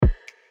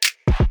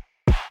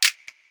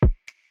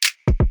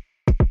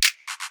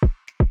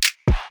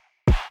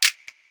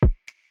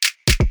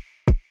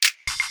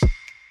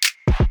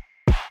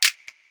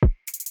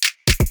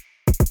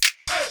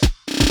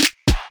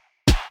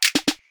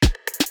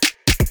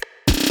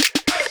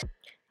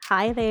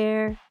Hi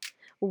there.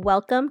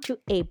 Welcome to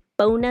a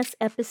bonus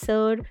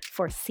episode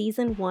for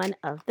season 1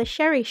 of The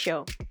Sheri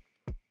Show.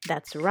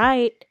 That's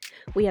right.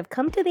 We have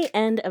come to the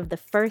end of the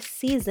first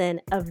season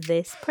of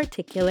this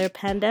particular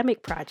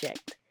pandemic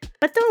project.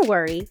 But don't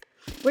worry,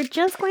 we're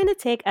just going to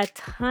take a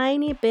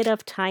tiny bit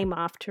of time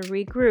off to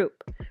regroup,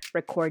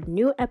 record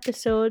new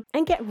episodes,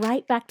 and get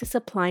right back to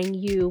supplying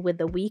you with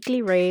the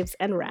weekly raves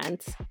and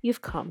rants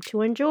you've come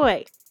to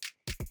enjoy.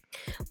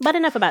 But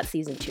enough about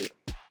season 2.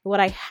 What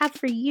I have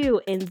for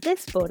you in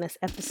this bonus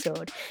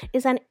episode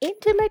is an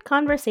intimate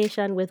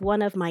conversation with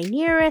one of my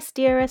nearest,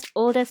 dearest,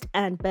 oldest,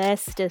 and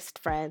bestest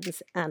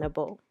friends,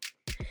 Annabelle.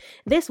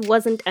 This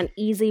wasn't an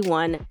easy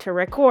one to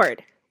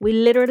record. We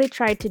literally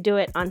tried to do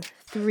it on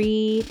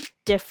 3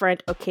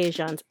 different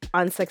occasions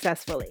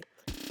unsuccessfully,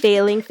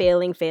 failing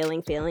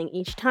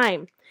each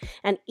time.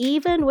 And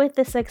even with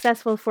the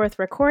successful 4th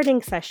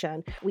recording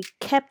session, we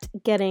kept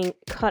getting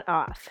cut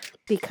off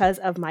because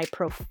of my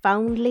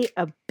profoundly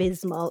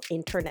abysmal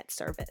internet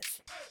service.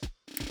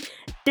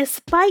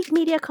 Despite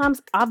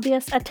Mediacom's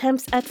obvious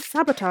attempts at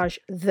sabotage,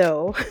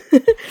 though,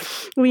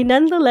 we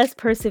nonetheless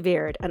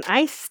persevered, and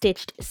I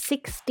stitched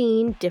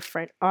 16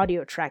 different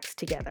audio tracks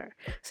together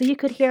so you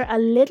could hear a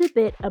little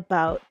bit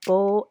about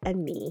Bo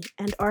and me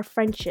and our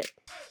friendship.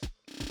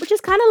 Which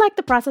is kind of like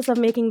the process of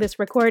making this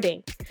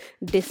recording.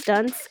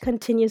 Distance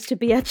continues to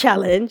be a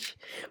challenge,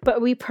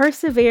 but we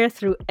persevere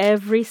through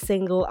every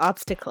single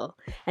obstacle.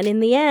 And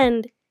in the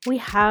end, we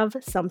have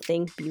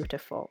something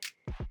beautiful.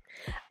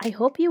 I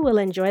hope you will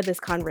enjoy this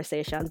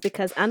conversation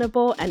because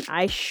Annabelle and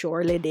I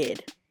surely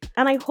did.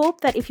 And I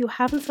hope that if you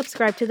haven't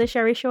subscribed to The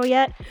Sheri Show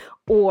yet,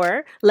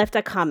 or left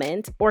a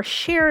comment, or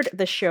shared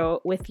the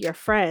show with your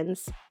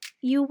friends,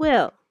 you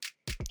will.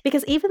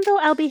 Because even though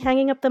I'll be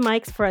hanging up the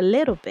mics for a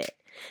little bit,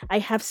 I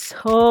have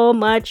so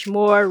much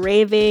more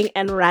raving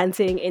and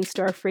ranting in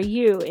store for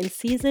you in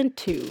season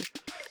 2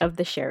 of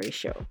The Sheri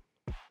Show.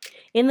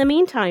 In the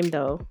meantime,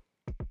 though,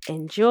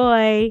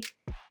 enjoy!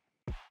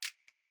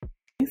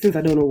 Since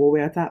I don't know what we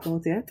are talking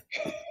about yet.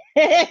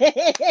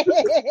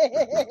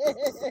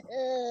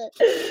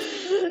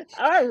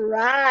 All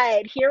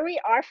right, here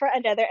we are for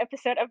another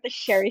episode of The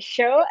Sheri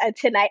Show, and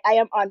tonight I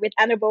am on with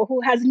Annabelle,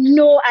 who has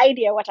no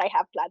idea what I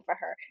have planned for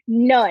her.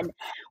 None.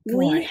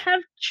 We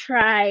have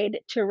tried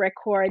to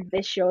record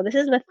this show. This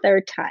is the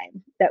 3rd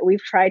time that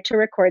we've tried to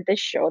record this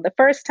show. The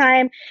first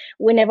time,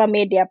 we never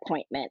made the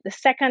appointment. The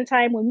second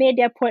time, we made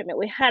the appointment.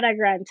 We had a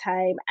grand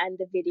time, and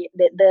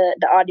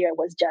the audio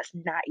was just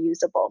not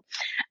usable.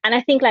 And I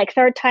think like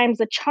 3rd time's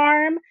the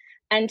charm.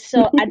 And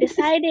so I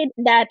decided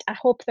that I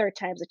hope 3rd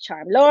time's a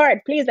charm. Lord,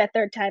 please let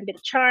 3rd time be the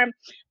charm.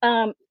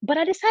 But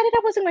I decided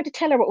I wasn't going to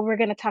tell her what we were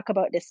going to talk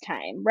about this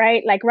time,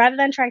 right? Like rather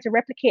than trying to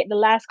replicate the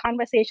last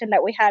conversation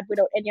that we had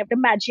without any of the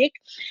magic,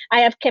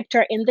 I have kept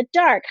her in the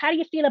dark. How do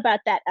you feel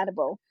about that,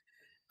 Annabelle?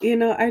 You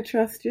know, I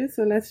trust you,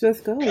 so let's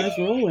just go. Let's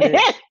roll with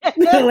it.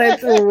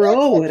 Let's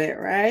roll with it,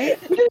 right?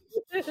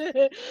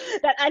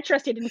 That I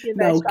trust you didn't feel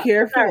very strong.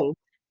 Careful. Right.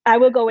 I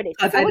will go with it.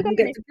 Because I didn't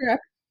get to prep.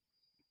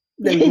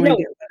 Then we're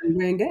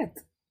going to get.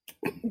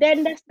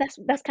 Then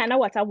that's kind of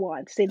what I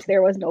want, since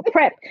there was no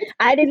prep.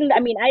 I didn't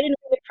really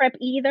prep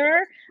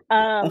either.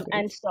 Okay.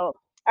 And so,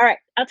 all right,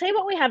 I'll tell you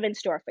what we have in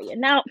store for you.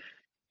 Now,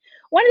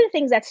 one of the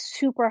things that's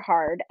super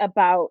hard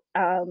about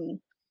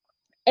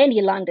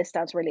any long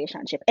distance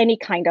relationship, any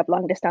kind of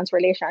long distance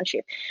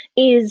relationship,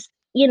 is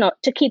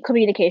to keep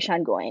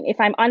communication going. If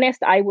I'm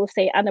honest, I will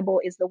say Annabelle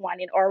is the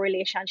one in our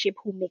relationship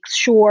who makes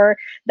sure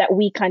that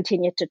we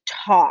continue to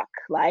talk.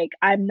 Like,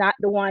 I'm not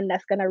the one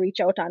that's going to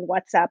reach out on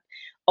WhatsApp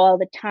all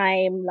the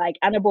time. Like,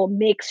 Annabelle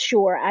makes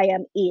sure I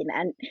am in.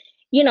 And,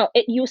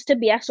 it used to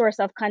be a source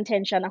of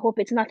contention. I hope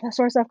it's not a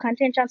source of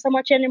contention so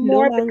much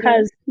anymore,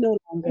 because we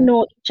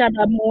know each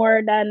other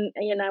more than,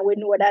 we know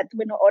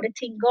all the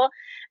thing go.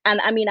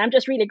 And I'm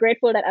just really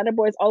grateful that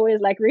Annabelle is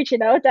always like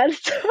reaching out and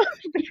stuff,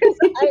 because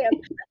I am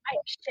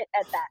shit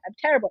at that. I'm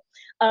terrible.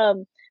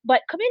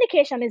 But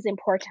communication is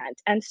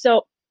important. And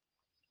so,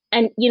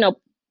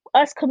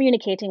 us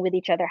communicating with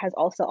each other has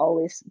also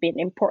always been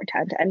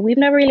important. And we've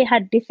never really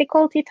had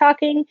difficulty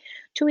talking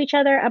to each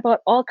other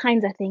about all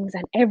kinds of things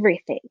and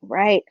everything,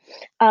 right?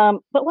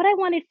 But what I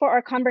wanted for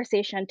our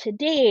conversation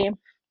today,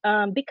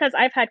 because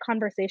I've had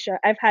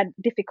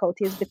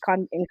difficulties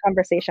in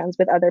conversations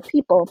with other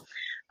people,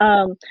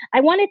 I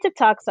wanted to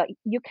talk, so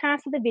you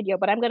can't see the video,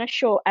 but I'm going to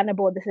show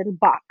Annabelle this little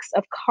box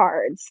of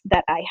cards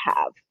that I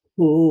have.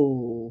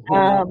 Ooh,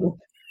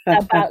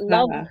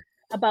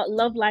 about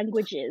love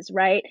languages,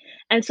 right?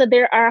 And so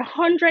there are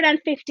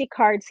 150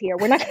 cards here.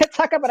 We're not going to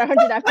talk about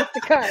 150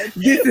 cards.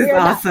 This is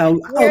awesome.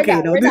 This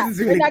is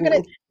really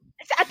cool.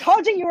 I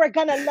told you were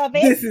gonna love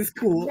it. This is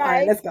cool. Right? All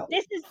right, let's go.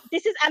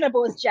 This is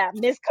Annabelle's jam.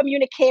 This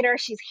communicator,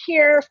 she's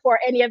here for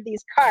any of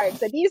these cards.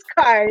 So these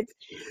cards,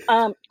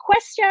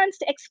 questions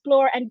to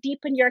explore and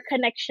deepen your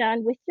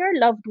connection with your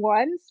loved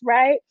ones,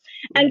 right?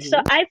 And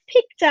so I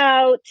picked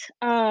out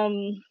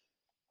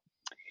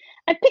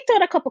I picked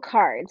out a couple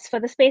cards for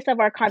the space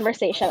of our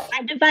conversation.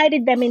 I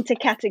divided them into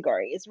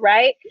categories,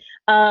 right?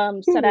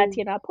 So that,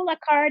 I'll pull a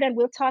card and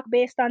we'll talk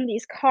based on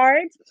these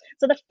cards.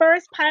 So the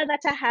first pile that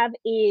I have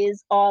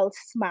is all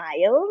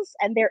smiles,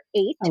 and there are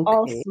 8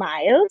 all Okay.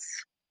 smiles.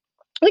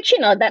 Which,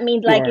 that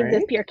means like it's just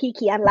Alright. pure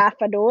kiki and laugh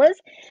for those.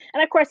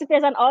 And of course, if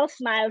there's an all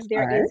smiles,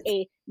 there is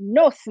Alright. a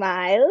no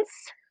smiles,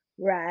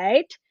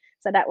 right?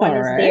 So that one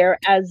is Alright. there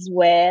as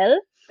well.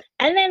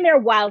 And then there are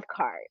wild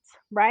cards,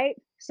 right?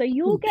 So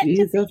you get to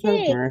Jesus have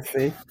pick.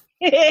 mercy.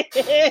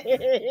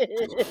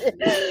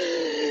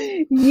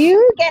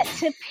 You get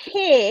to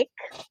pick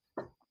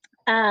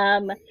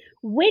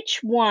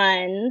which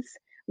ones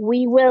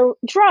we will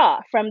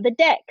draw from the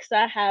deck. So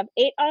I have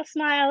 8 all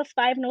smiles,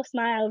 5 no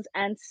smiles,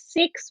 and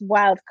 6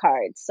 wild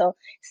cards. So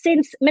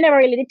since I never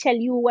really did tell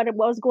you what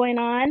was going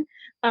on,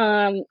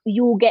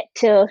 you get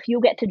to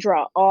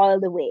draw all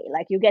the way.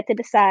 Like you get to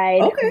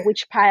decide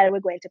which pile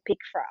we're going to pick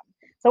from.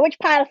 So which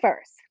pile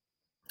first?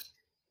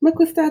 Make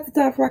we start it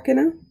off rocking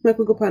now. Make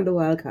we go on the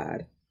wild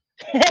card.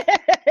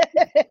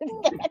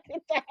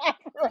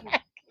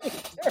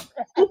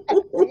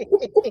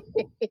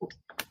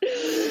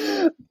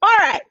 All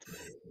right.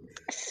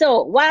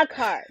 So, wild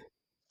card.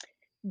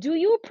 Do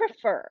you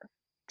prefer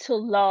to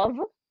love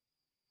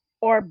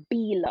or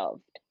be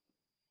loved?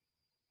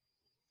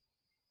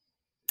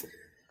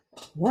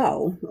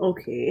 Wow.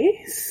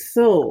 Okay.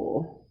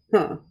 So,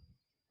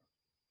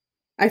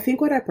 I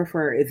think what I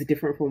prefer is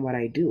different from what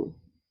I do.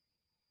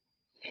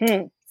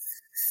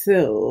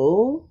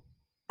 So,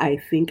 I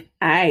think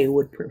I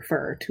would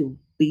prefer to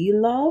be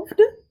loved,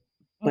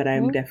 but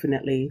I'm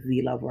definitely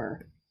the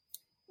lover.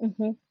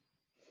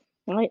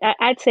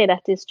 I'd say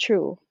that is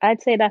true. I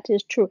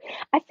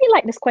feel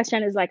like this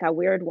question is like a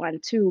weird one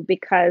too,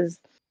 because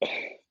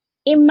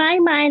in my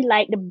mind,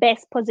 like the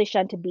best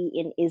position to be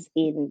in is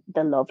in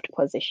the loved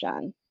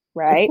position,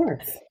 right? Of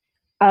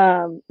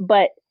course.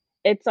 But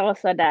it's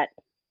also that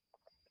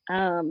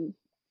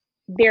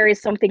there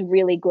is something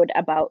really good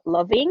about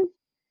loving.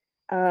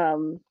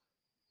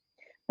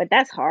 But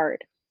that's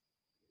hard.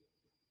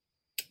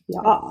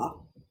 Yeah.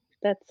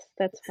 That's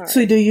hard.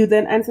 So do you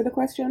then answer the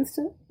questions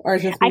too? Or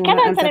just I can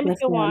answer them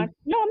if you want.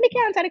 No, me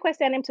can answer the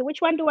question too.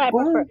 Which one do I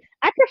prefer?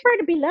 I prefer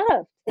to be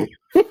loved.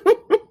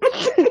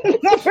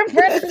 I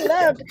prefer to be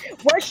loved,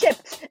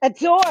 worshipped,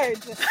 adored.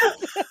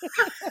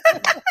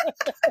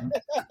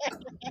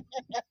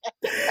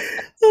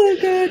 Oh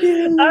God,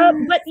 yeah.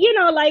 But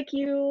like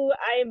you,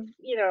 I've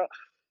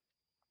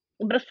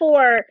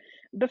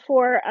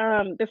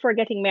before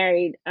getting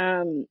married,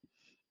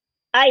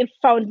 I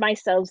found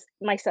myself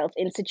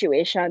in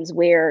situations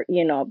where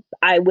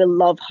I will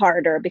love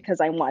harder because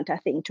I want a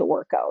thing to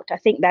work out. I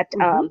think that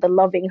the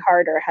loving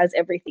harder has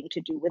everything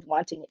to do with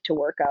wanting it to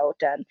work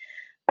out, and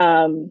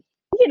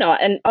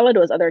and all of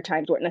those other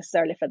times weren't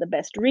necessarily for the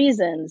best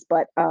reasons.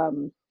 But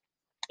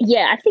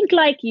I think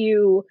like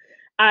you,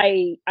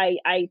 I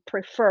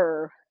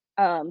prefer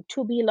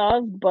to be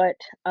loved, but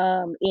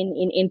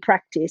in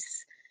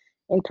practice,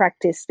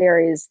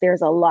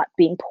 there's a lot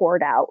being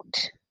poured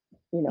out.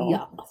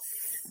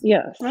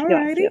 Yes.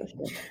 Alrighty. Yes.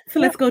 So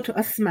let's go to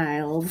a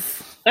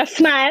smiles. A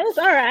smiles.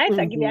 All right.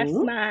 I'll give you a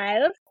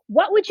smiles.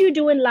 What would you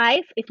do in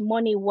life if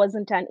money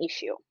wasn't an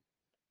issue?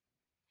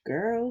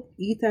 Girl,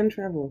 eat and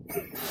travel.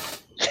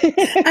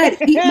 I'd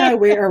eat my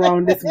way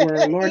around this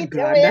world, Lord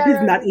God. That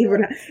is not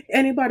even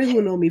anybody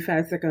who know me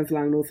 5 seconds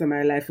long knows that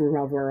my life will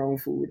revolve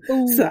around food.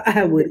 Ooh. So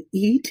I would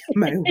eat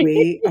my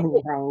way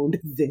around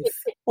this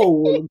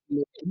whole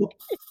globe.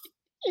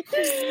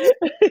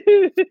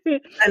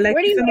 And like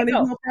somebody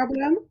no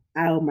problem.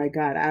 Oh my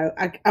God,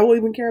 I won't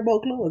even care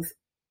about clothes.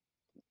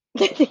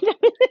 As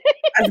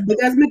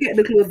big as me get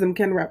the clothes, them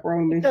can wrap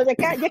around me. So you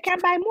can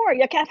buy more.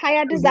 You can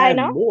hire a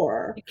designer.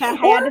 More. You can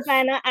hire a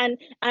designer and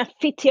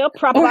fit you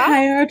proper. Or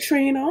hire a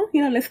trainer.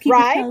 Let's keep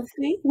it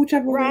healthy,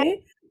 whichever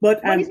way.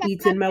 But I'm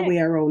eating my way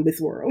around this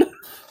world.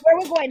 Where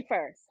we going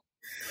first?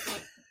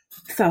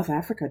 South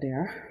Africa,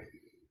 there.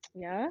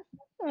 Yeah.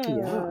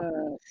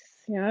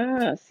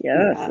 Yes.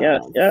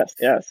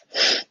 Yes.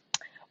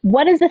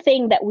 What is the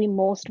thing that we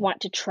most want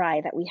to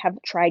try that we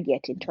haven't tried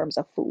yet in terms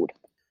of food?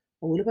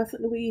 What about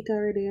something we eat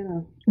already?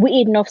 We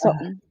eat enough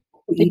something.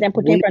 We then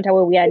put it in front of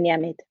where we are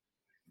name it.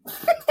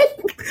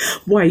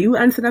 Why you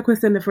answer that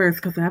question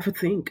first? Because I have to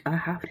think.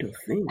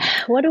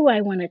 What do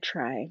I want to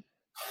try?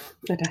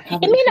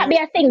 It may not be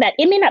a thing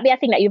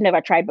that you've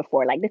never tried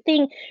before. Like the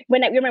thing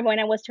when I remember when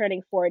I was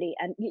turning 40,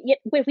 and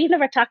we've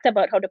never talked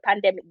about how the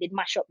pandemic did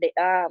mash up the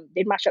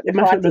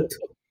party.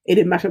 It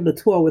didn't mash up the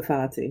tour with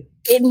party.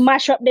 It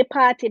mashed up the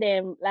party,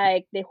 them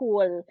like the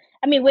whole.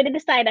 I mean, we did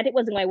decide that it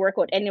wasn't going to work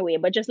out anyway.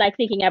 But just like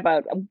thinking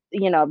about,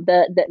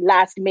 the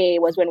last May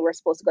was when we were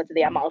supposed to go to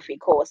the Amalfi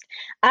Coast.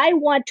 I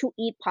want to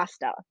eat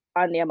pasta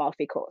on the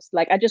Amalfi Coast.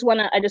 Like I just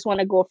wanna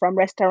go from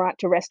restaurant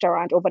to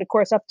restaurant over the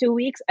course of 2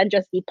 weeks and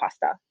just eat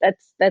pasta.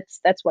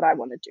 That's what I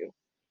want to do.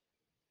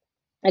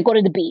 I go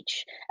to the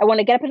beach. I want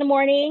to get up in the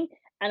morning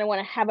and I want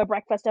to have a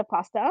breakfast of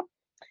pasta,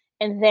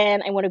 and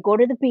then I want to go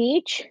to the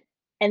beach.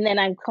 and then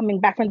I'm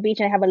coming back from the beach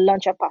and I have a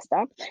lunch of pasta,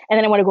 and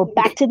then I want to go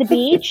back to the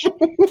beach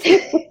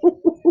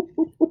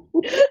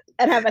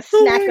and have a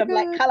snack of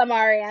like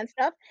calamari and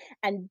stuff,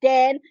 and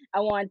then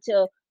I want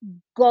to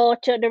go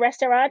to the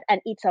restaurant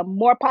and eat some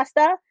more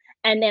pasta,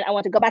 and then I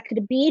want to go back to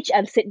the beach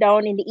and sit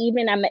down in the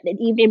evening and let the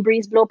evening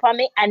breeze blow upon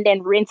me, and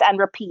then rinse and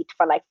repeat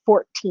for like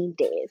 14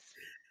 days.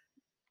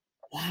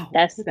 Wow.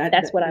 That's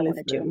what I want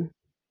to do.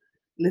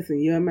 Listen,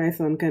 you and my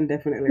son can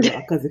definitely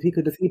rock, because if he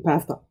could just eat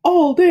pasta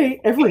all day,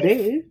 every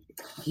day,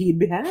 he'd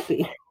be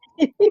happy.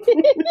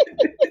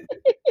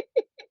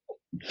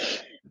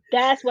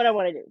 That's what I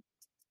want to do.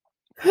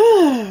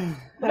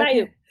 What about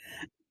you?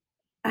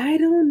 I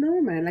don't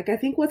know, man. Like, I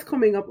think what's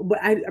coming up, but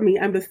I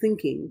mean, I'm just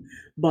thinking,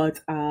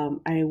 but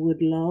I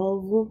would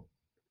love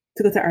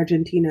to go to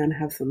Argentina and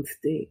have some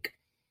steak.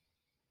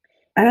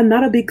 And I'm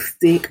not a big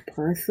steak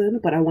person,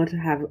 but I want to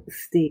have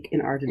steak in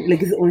Argentina.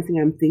 Like, it's the only thing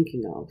I'm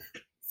thinking of.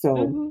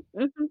 So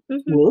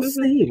we'll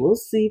see.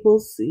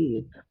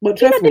 But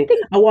trust me,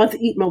 I want to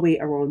eat my way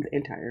around the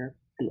entire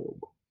globe.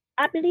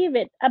 I believe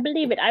it. I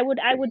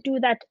would do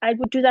that. I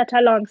would do that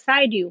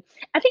alongside you.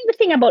 I think the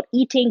thing about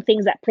eating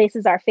things that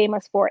places are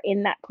famous for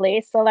in that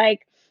place. So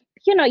like,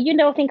 you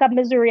don't think of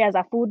Missouri as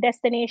a food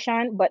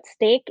destination, but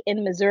steak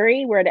in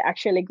Missouri, where they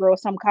actually grow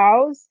some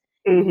cows.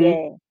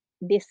 Yeah,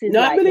 this is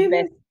like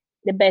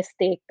the best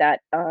steak that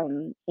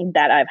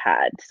I've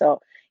had. So,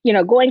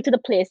 going to the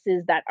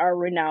places that are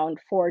renowned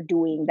for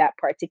doing that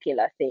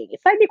particular thing.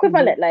 It's like the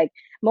equivalent, like,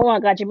 I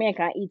want to go to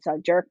Jamaica and eat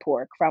some jerk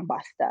pork from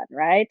Boston,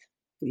 right?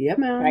 Yeah,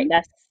 man. Right,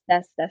 that's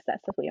the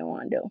way I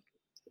want to do.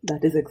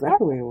 That is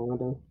exactly what I want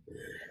to do.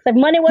 If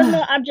money was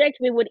no object,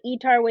 we would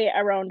eat our way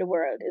around the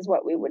world, is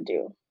what we would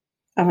do.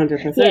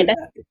 100%. Yeah,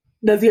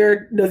 does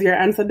your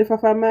answer differ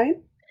from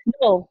mine?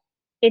 No,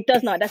 it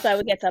does not. That's why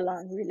we get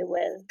along really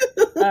well.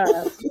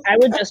 I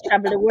would just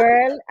travel the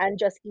world and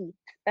just eat.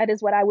 That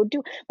is what I would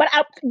do. But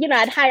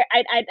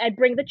I'd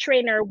bring the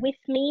trainer with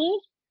me.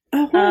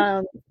 Of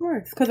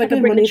course, because I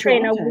could bring the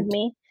trainer with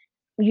me.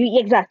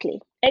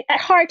 Exactly.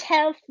 Heart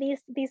health,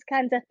 these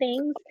kinds of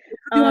things.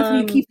 You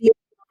want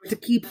to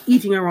keep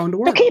eating around the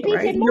world, to keep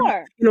right? eating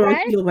more.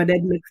 Right? Feel over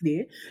dead next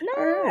day.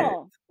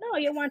 No,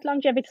 you want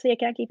longevity, so you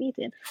can't keep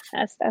eating.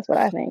 That's what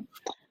I think.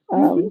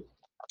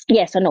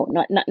 Yeah, so no,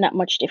 not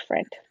much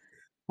different.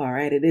 All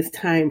right, it is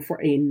time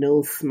for a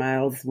no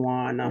smiles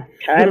one.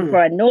 Time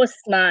for a no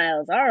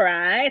smiles. All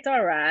right.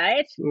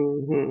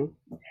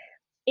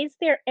 Is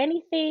there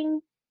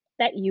anything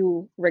that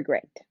you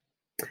regret?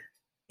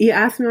 You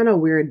asked me on a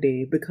weird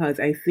day, because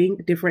I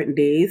think different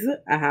days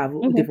I have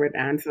different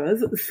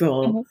answers.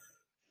 So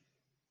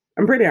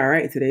I'm pretty all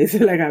right today. So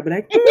like, I'll be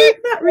like,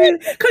 not really.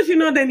 Because,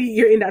 then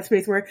you're in that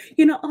space where,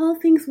 all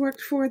things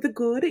worked for the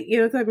good. You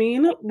know what I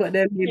mean? But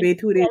then maybe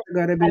 2 days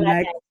ago, to be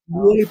like,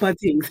 really for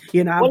things.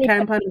 I'm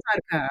camp on the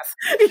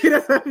podcast. You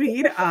know what I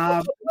mean?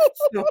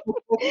 So.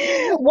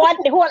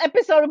 The whole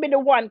episode will be the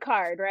one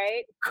card,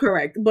 right?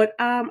 Correct. But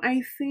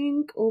I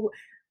think,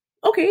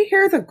 okay,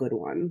 here's a good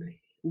one.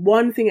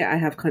 One thing that I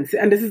have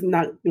and this is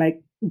not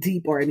like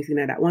deep or anything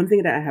like that. One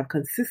thing that I have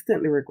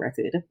consistently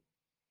regretted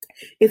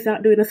is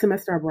not doing a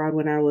semester abroad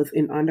when I was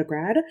in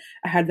undergrad.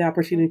 I had the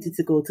opportunity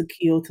to go to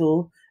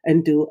Kyoto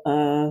and do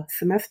a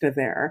semester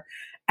there.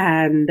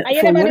 And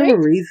for whatever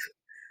reason,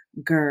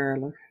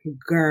 girl,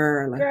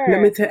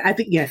 let me tell you, I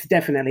think, yes,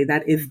 definitely.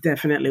 That is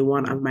definitely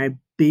one of my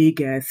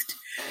biggest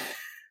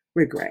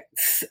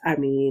regrets. I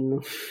mean,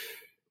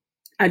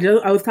 I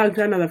was talking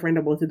to another friend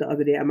about it the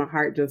other day, and my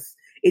heart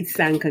it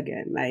sank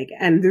again. Like,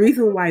 and the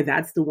reason why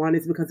that's the one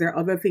is because there are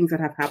other things that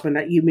have happened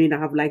that you may not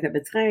have liked at the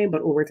time,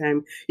 but over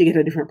time you get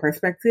a different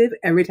perspective.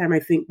 Every time I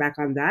think back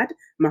on that,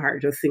 my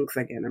heart just sinks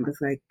again. I'm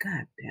just like,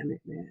 God damn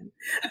it, man!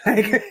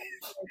 Like,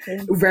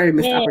 very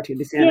missed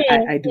opportunity,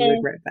 and I do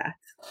regret that.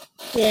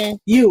 Yeah.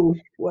 You,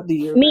 what do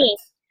you regret? Me?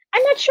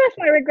 I'm not sure if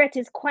my regret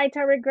is quite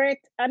a regret.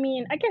 I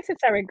mean, I guess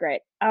it's a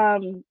regret.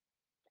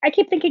 I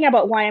keep thinking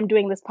about why I'm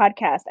doing this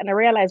podcast, and I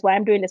realize why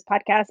I'm doing this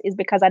podcast is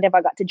because I never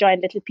got to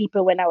join Little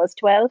People when I was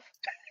 12.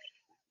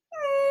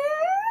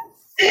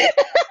 You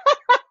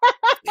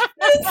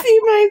see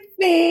my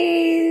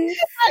face.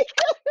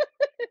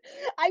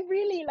 I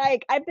really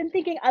I've been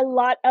thinking a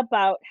lot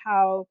about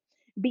how,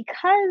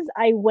 because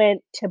I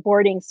went to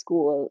boarding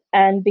school,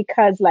 and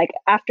because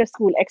after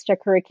school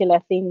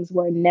extracurricular things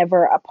were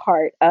never a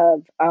part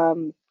of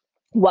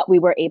what we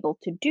were able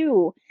to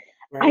do.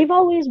 Right. I've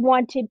always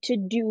wanted to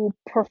do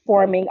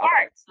performing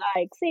arts,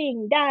 like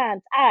sing,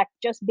 dance, act,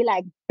 just be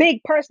like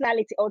big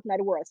personality out in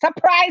the world.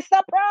 Surprise,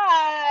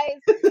 surprise!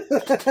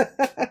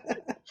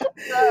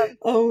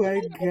 Oh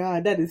my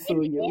God, that is so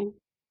you.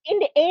 In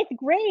the 8th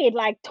grade,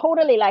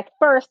 totally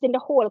first in the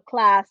whole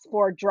class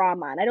for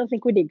drama. And I don't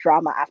think we did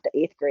drama after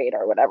 8th grade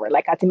or whatever,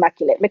 at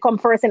Immaculate. Me come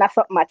first in a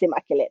something at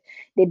Immaculate.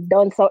 They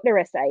done out the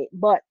rest of it.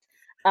 But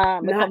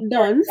not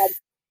done.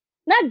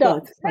 Not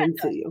done.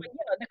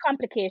 The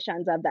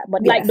complications of that.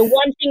 But the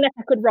one thing that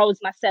I could rouse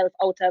myself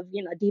out of,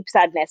 deep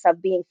sadness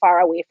of being far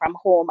away from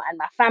home and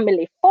my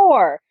family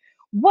for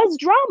was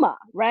drama,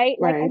 right?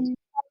 And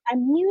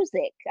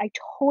music. I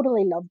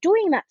totally love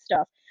doing that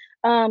stuff.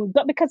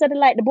 But because of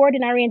the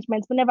boarding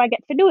arrangements, we never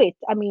get to do it.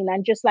 I mean,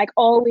 and just like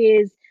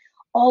always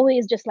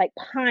just like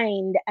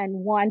pined and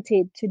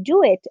wanted to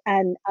do it.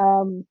 And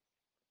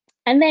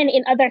then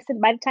in other,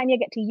 by the time you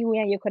get to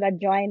UN, you could have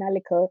joined a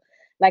little,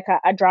 like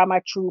a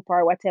drama troupe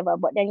or whatever,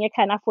 but then you're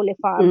kind of fully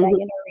formed and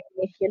you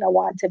don't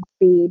want to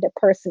be the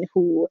person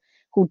who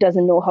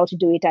doesn't know how to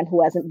do it and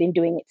who hasn't been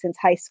doing it since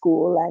high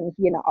school and,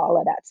 all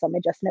of that. So I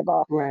just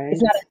never,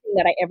 it's not a thing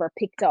that I ever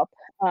picked up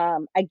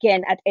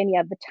again at any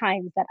of the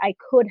times that I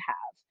could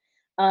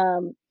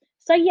have.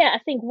 So yeah, I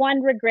think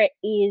one regret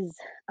is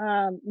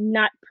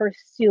not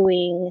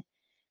pursuing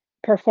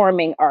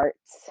performing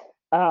arts.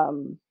 I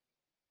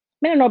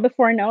don't know,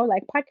 before now,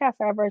 like podcasts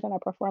are a version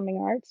of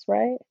performing arts,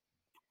 right?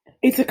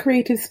 It's a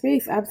creative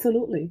space,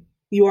 absolutely.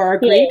 You are a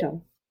creator.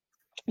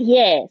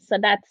 Yeah, so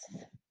that's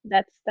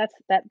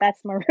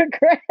my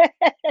regret,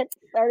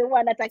 or the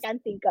one that I can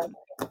think of.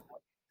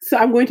 So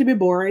I'm going to be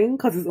boring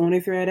because it's only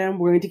 3 of them.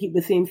 We're going to keep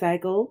the same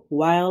cycle.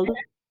 Wild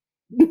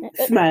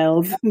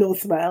smiles, no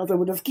smiles, and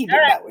we'll just keep it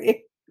that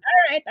way.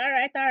 All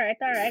right.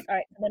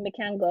 Then we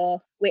can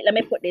go. Wait, let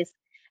me put this.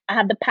 I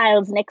have the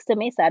piles next to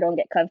me so I don't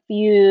get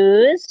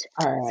confused.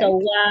 All right.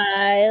 So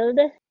Wild,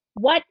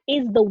 what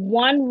is the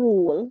one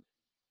rule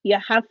you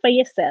have for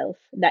yourself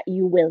that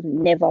you will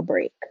never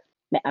break?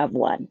 May I have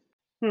one?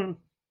 I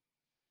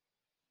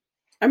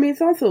mean,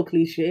 it's also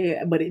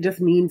cliche, but it just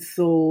means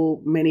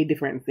so many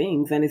different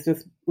things, and it's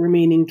just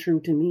remaining true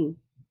to me.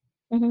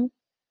 Mm-hmm.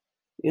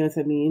 You know what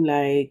I mean?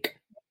 Like,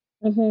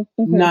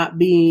 not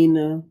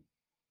being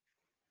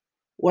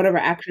whatever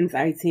actions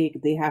I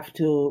take, they have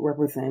to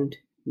represent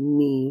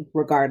me,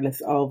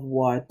 regardless of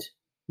what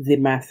the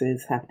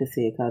masses have to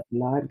say. Because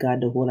Lord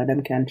God, the whole of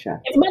them can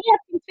chat. Everybody has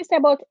things to say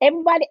about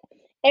everybody.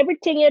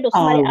 Everything you do,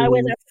 somebody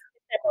always has to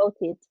say about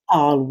it.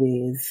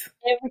 Always.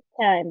 Every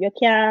time. You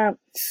can't.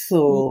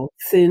 So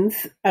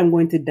since I'm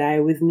going to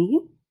die with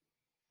me,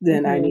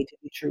 then I need to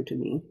be true to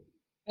me.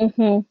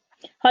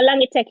 How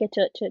long it take you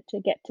to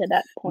get to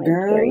that point?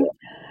 Girl,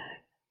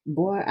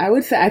 boy, I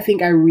would say I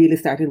think I really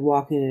started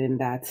walking in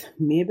that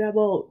maybe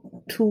about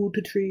 2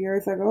 to 3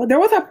 years ago. There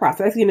was a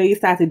process, you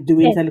started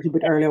doing it a little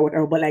bit earlier,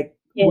 whatever, but like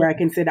where I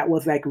can say that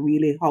was like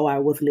really how I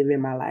was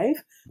living my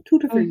life 2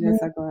 to 3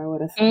 years ago, I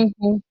would have said.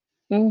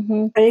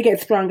 And you get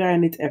stronger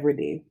in it every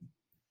day.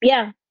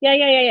 Yeah.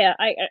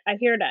 I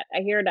hear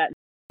that.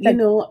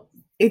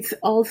 It's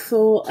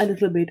also a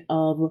little bit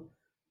of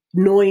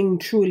knowing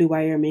truly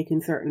why you're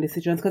making certain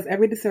decisions, because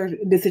every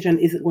decision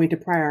isn't going to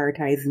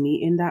prioritize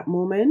me in that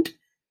moment,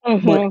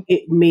 but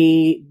it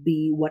may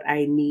be what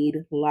I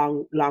need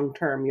long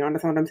term. You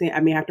understand what I'm saying? I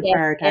may have to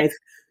prioritize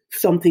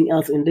something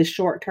else in this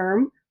short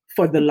term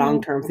for the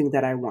long term thing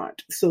that I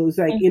want. So it's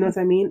like, you know what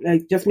I mean?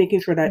 Like just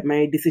making sure that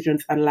my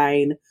decisions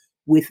align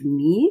with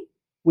me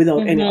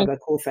without any other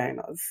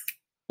co-signers.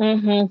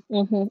 So,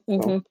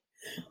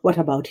 what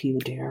about you,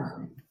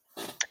 dear?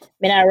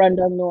 I run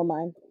down no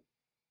man.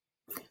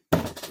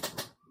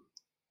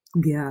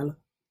 Girl.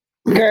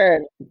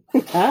 Girl.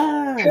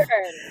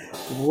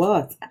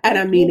 What? And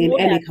I mean in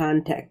any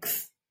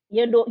context.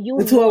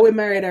 The two are we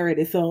married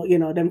already, so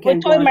them can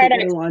go on if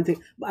they want it.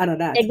 But I know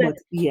that. Exactly. But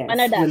yes. I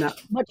know that.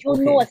 But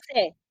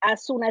say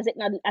as soon as it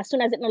not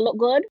look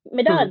good,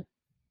 me done.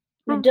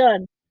 Me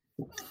done.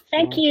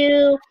 Thank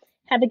you.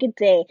 Have a good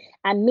day.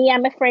 And me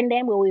and my friend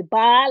them we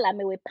ball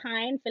and we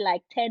pine for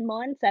like 10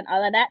 months and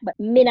all of that. But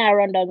me not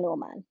run down no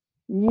man.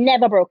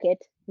 Never broke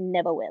it.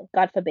 Never will.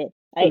 God forbid.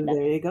 There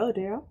you go,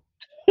 dear.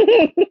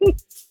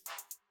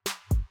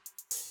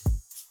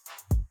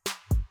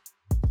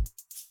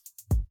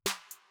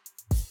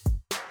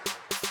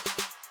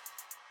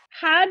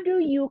 How do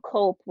you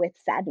cope with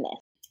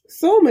sadness?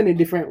 So many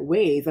different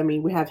ways. I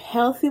mean, we have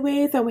healthy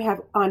ways and we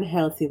have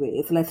unhealthy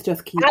ways. Let's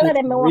just keep all it of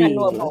them real.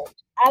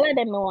 I want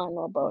to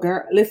know about.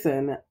 Girl,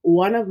 listen,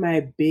 one of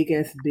my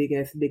biggest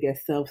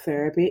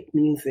self-therapy,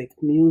 music.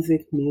 What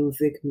kind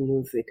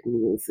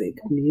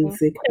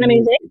of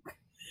music?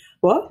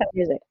 What?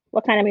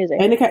 What kind of music?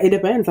 And it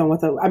depends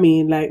on I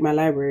mean, like my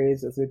library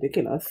is just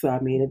ridiculous. So I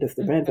mean, it just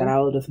depends, and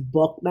I'll just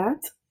book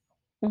that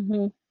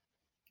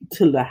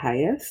to the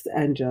highest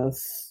and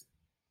just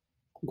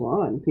go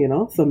on.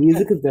 So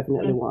music is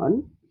definitely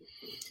one.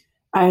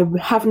 I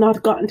have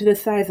not gotten to the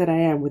size that I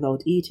am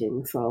without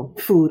eating, so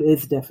food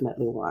is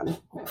definitely one.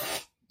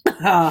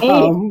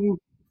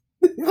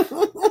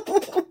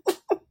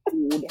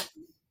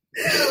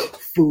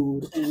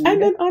 Food.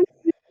 And then on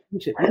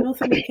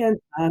somebody can.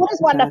 Food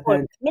is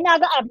wonderful. Me not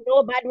gonna have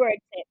no bad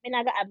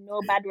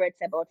words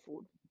about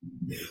food.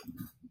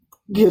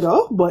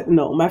 But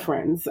no, my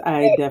friends,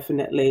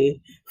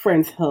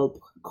 friends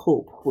help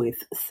cope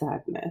with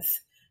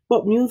sadness.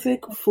 But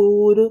music,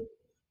 food,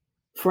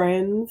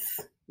 friends,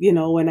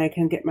 when I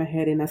can get my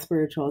head in a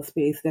spiritual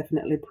space,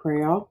 definitely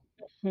prayer.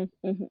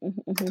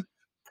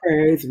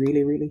 Prayer is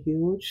really, really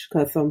huge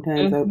because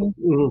sometimes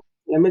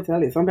let me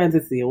tell you, sometimes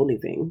it's the only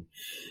thing.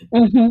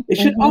 It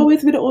should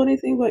always be the only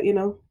thing, but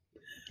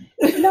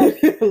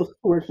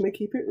we're gonna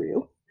keep it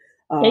real.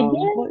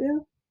 But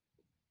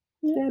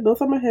yeah,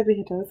 those are my heavy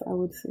hitters, I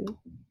would say.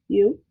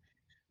 You?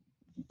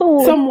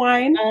 food, Some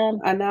wine. um,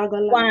 I'm not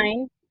gonna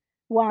lie.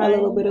 wine, A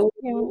little wine, bit of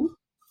you know, wine.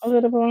 a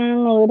little wine,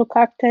 a little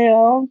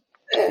cocktail,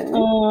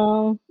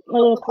 a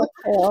little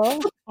cocktail,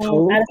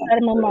 Oh, out of sight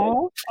of my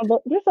mouth,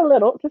 just a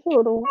little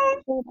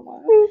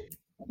wine,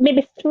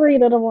 maybe 3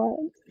 little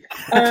ones.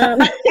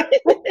 Um,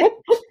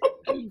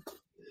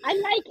 I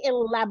like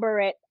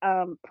elaborate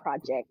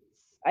projects.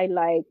 I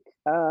like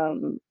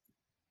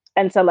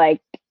and so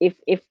like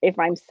if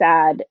I'm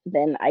sad,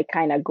 then I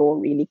kind of go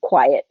really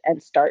quiet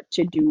and start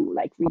to do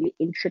like really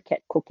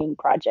intricate cooking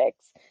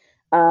projects.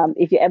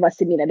 If you ever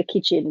see me in the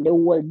kitchen the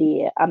whole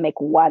day, I make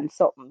one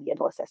something,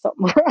 say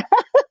something.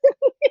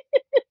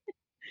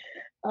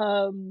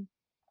 um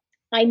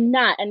I'm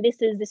not, and this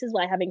is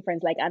why having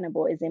friends like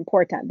Annabelle is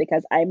important,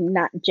 because I'm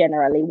not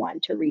generally one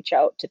to reach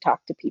out to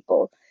talk to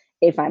people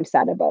if I'm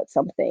sad about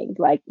something.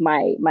 Like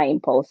my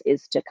impulse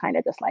is to kind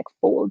of just like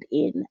fold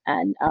in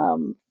and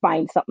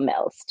find something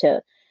else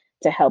to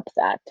help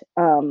that.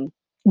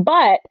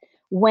 But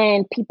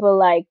when people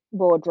like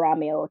will draw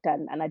me out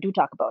and I do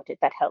talk about it,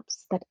 that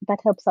helps. That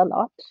helps a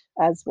lot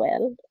as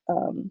well.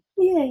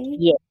 yay.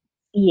 Yeah,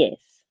 yes.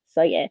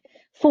 So yeah,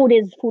 food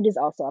is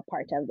also a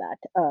part of that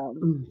for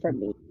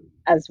me Mhm.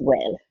 as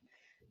well.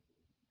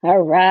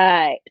 All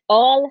right.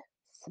 All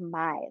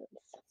smiles.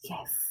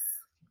 Yes.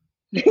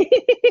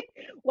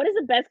 What is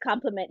the best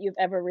compliment you've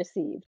ever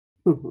received?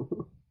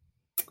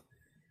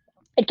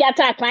 It can't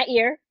talk my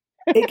ear.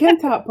 It can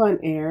top on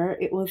air.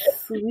 It was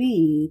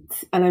sweet,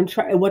 and I'm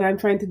trying. What I'm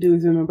trying to do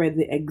is remember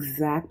the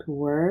exact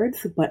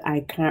words, but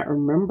I can't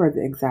remember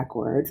the exact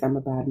words. I'm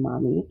a bad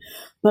mommy.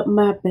 But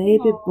my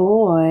baby Aw.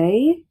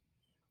 boy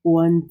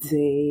one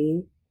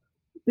day,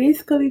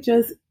 basically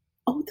just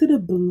out of the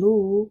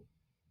blue,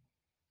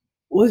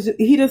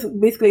 he just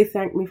basically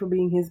thanked me for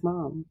being his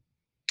mom.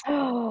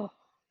 Oh,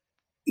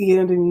 You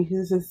know what I mean? He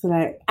was just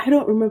like, I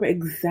don't remember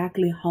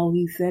exactly how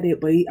he said it,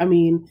 but I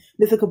mean,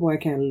 this little boy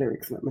can't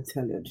lyrics, let me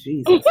tell you.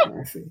 Jesus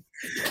mercy.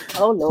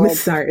 oh Lord.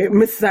 Miss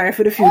sorry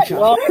for the Oh future.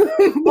 Lord.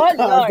 Oh Because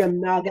Lord.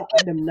 them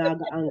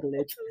naga angle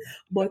it.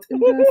 But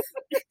him just,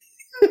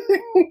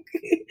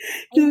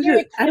 he was just,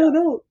 Lyrics I you. don't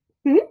know.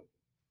 Hmm?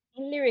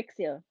 Lyrics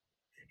you.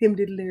 Him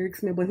did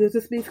lyrics me, but he was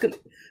just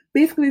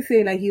basically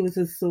saying like he was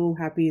just so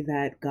happy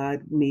that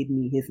God made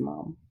me his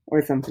mom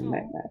or something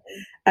like Oh. that.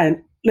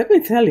 And let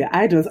me tell you,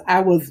 I was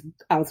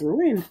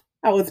ruined.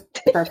 I was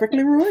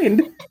perfectly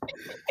ruined.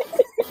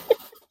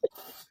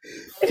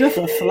 Just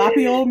a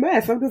sloppy old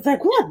mess. I'm just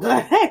like, what the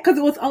heck? Because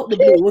it was out the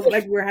blue. It wasn't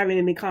like we were having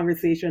any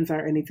conversations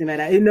or anything like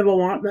that. It never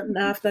want nothing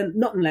after,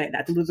 nothing like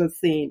that. It was just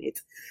saying it.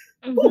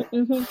 So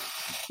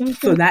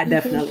that Mhm.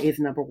 definitely is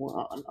number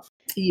one. I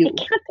You.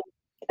 can't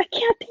I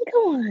can't think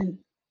of one.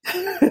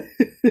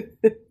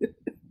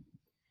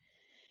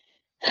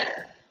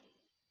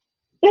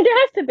 There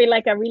has to be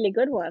like a really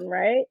good one,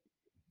 right?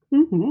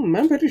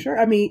 I'm pretty sure.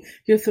 I mean,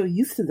 you're so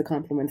used to the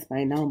compliments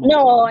by now, my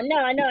No, dear.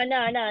 no, no, no, no,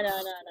 no, no, no, no,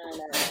 no,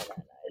 no.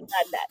 It's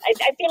not that.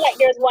 I feel like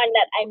there's one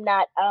that I'm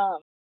not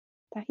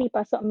a heap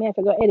of something I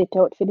forgot edit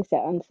out for this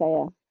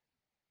answer.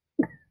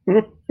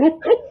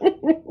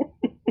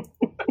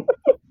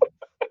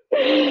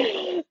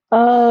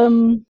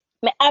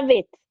 Me have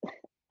it.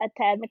 Me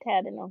tired,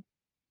 you know.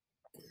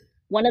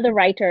 One of the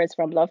writers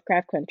from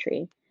Lovecraft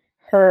Country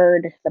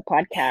heard the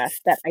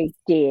podcast that I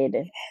did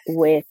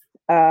with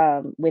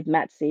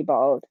Matt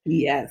Sebald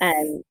Yes.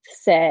 and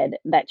said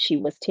that she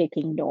was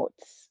taking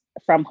notes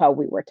from how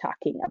we were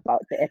talking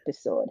about the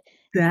episode.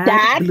 That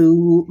That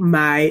blew listen,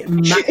 my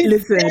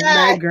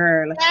that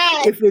girl.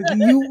 that If it's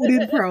you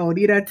did proud,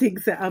 you don't think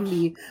so of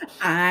me.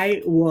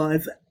 I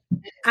was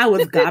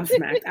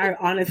gobsmacked. I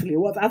honestly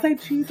was. I was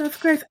like, Jesus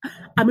Christ,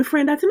 I'm a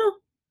friend that you know.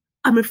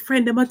 I'm a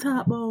friend of my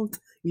top about.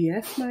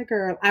 Yes, my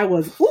girl. That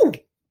was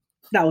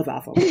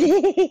awesome.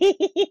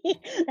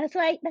 that's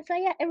why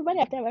yeah, everybody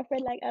have to have a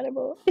friend like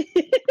Annabelle. Hype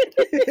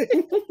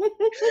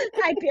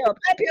you up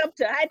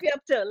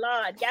to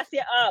Lord, gas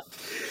you up.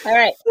 All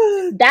right.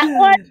 Oh, That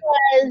one God.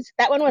 was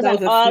That an was a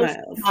all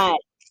smile. smile.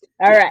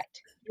 All Yes.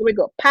 right. Here we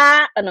go.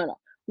 Oh, no.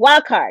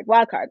 Wild card.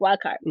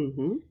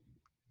 Mm-hmm.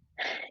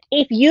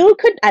 If you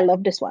could, I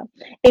love this one.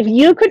 If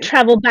you could Okay.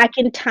 travel back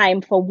in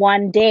time for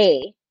one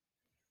day,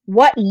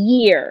 what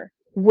year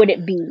would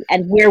it be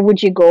and where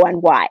would you go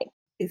and why?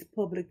 It's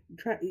public.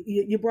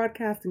 You're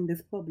broadcasting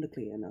this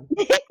publicly, you know.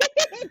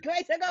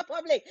 Grace and go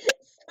public.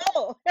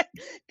 So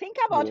think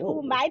about who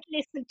Whoa. might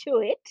listen to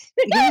it.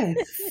 Yes,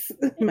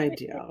 my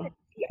dear.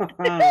 I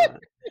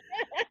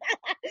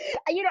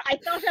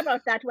thought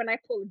about that when I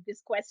pulled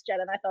this question,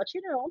 and I thought,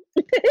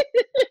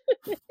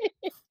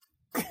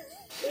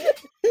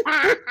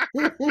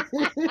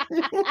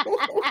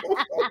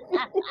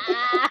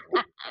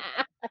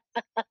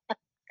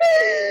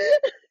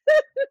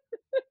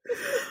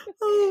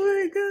 Oh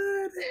my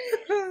God.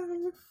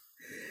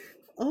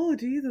 Oh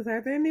Jesus,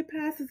 are there any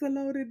passes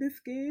allowed in this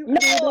game? I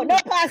don't no, no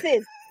know.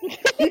 passes.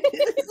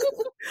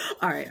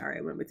 All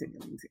right. Let me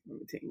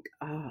think.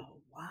 Oh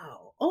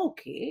wow.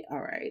 Okay. All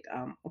right.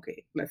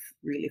 Okay. Let's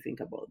really think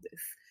about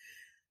this.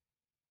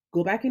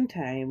 Go back in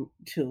time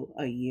to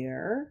a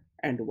year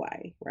and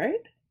why,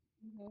 right?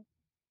 Mhm.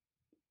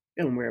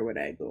 And where would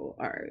I go?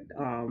 All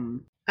right.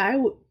 I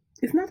would.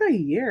 It's not a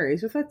year.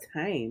 It's just a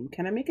time.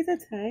 Can I make it a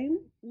time?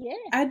 Yeah.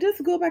 I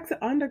just go back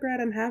to undergrad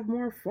and have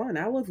more fun.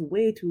 I was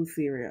way too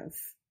serious.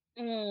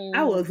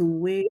 I Mm. was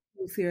way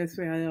too serious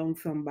for a young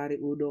somebody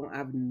who don't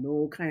have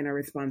no kind of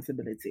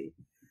responsibility.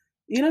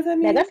 You know what I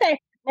Like I mean? say,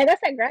 like I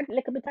said,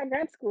 little bit of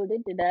grad school, they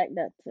did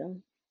that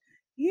too.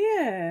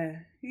 Yeah,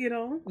 you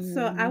know.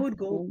 So I Mm-hmm. would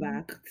go Mm-hmm.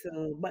 back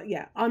to, but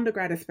yeah,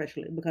 undergrad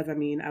especially because I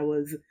mean I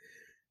was,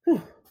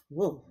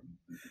 whoa,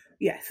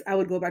 yes, I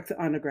would go back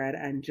to undergrad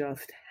and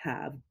just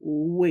have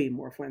way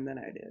more fun than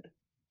I did.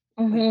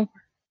 Way Mm-hmm. more.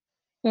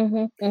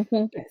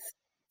 Mm-hmm. Yes,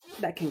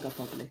 that can go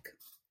public.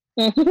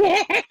 I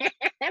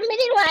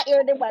didn't want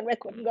you the one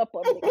record go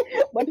public.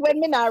 But when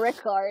me not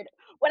record,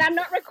 when I'm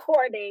not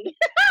recording,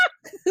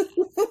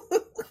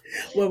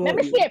 What let about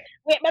me you? save.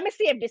 Wait, let me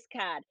save this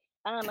card.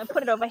 And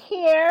put it over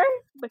here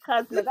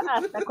because I'm gonna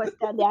ask the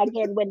question there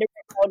again when the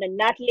record and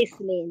not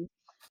listening.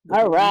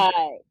 All Mm.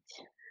 right.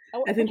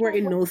 I think Which we're one?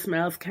 in no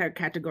smells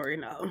category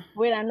now.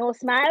 With no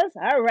smiles.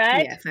 All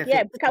right. Yes, I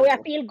Yeah, think because we have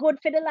so. feel good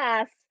for the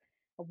last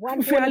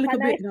one For whole a heap of little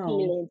nice bit now.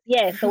 feelings.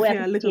 Yeah, so we For have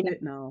to a little continue.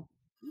 bit now.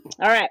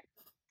 All right.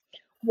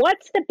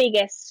 What's the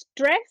biggest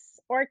stress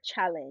or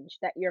challenge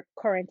that you're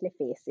currently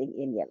facing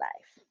in your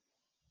life?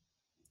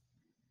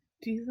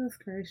 Jesus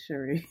Christ,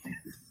 Sheri.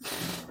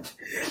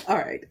 All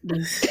right,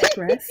 the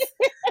stress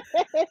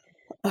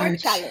Or or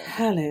challenge?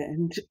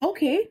 challenge.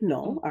 Okay,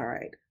 no, Mm. all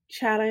right.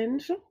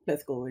 Challenge,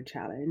 let's go with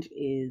challenge,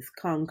 is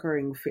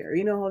conquering fear.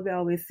 You know how they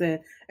always say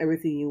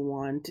everything you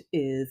want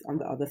is on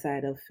the other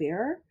side of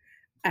fear?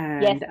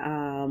 Yes. And,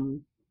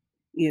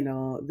 you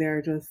know, there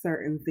are just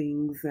certain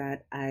things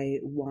that I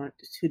want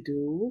to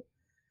do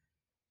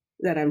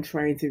that I'm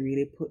trying to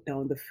really put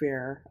down the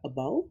fear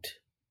about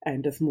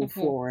and just move Mm-hmm.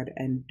 forward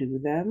and do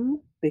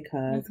them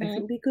because I Mm-hmm.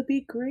 think they could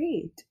be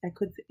great. I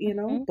could, you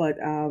know, Mm-hmm. but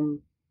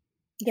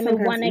Give me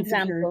sometimes one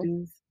example.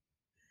 insecurities.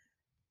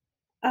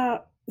 Uh,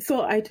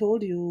 so I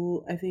told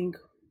you, I think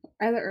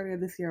either earlier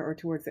this year or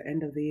towards the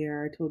end of the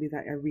year, I told you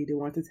that I really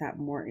want to tap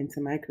more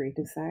into my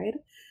creative side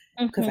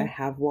because I Mm-hmm.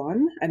 have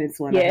one and it's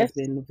one that has Yes.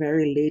 been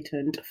very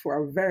latent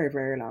for a very,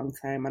 very long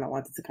time. And I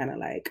wanted to kind of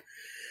like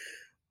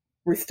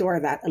restore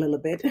that a little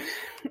bit and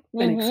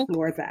Mm-hmm.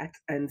 explore that.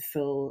 And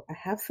so I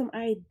have some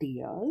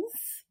ideas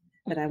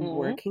that I'm Mm-hmm.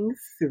 working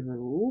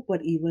through,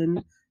 but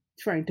even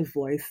trying to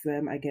voice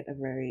them, I get a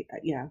very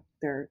yeah,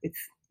 they're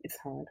it's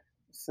hard.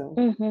 So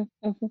Mm-hmm.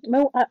 Mm-hmm.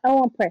 No, I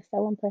won't press. I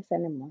won't press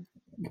anymore.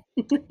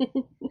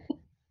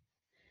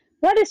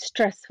 What is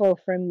stressful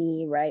for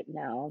me right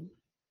now?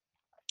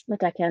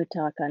 But I can't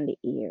talk on the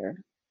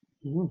ear.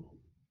 mm-hmm.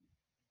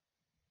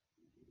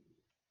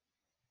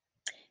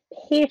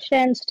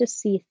 Patience to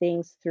see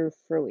things through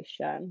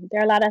fruition.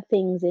 There are a lot of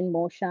things in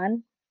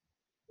motion.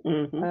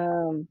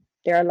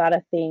 There are a lot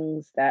of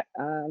things that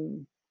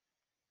and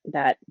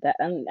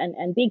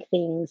big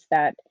things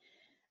that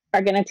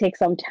are going to take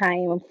some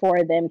time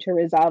for them to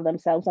resolve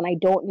themselves. And I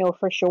don't know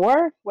for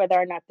sure whether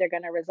or not they're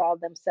going to resolve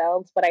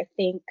themselves. But I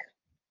think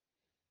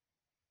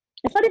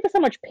it's not even so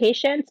much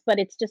patience, but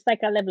it's just like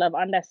a level of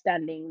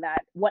understanding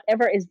that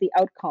whatever is the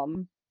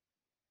outcome,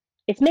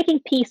 it's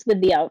making peace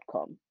with the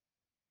outcome.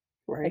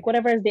 Like Right.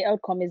 whatever is the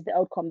outcome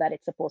that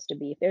it's supposed to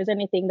be. If there's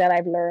anything that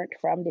I've learned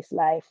from this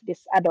life,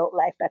 this adult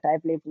life that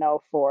I've lived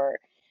now for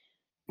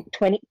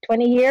 20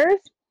 years,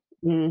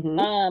 Mm-hmm.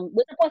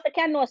 we're supposed to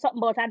can know something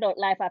about adult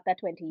life after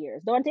 20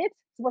 years, don't it?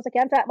 Supposed to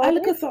can talk I about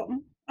look it? at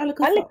something. I look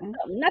A at little something.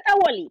 something, not a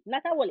wally,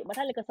 not a wally, but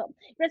a little something.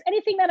 If there's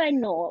anything that I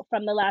know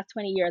from the last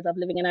 20 years of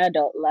living an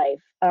adult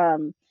life,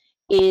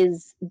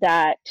 is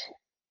that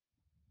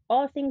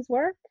all things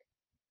work,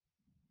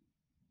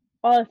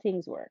 all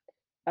things work.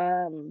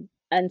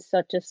 And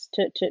so just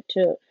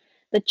to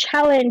the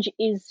challenge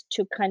is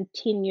to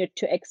continue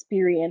to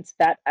experience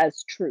that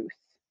as truth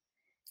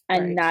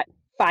and Right. not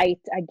fight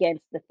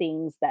against the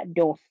things that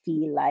don't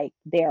feel like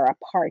they're a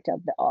part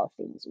of the all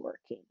things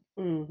working.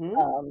 Mm-hmm.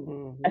 um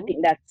I Mm-hmm.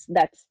 think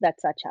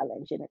that's a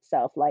challenge in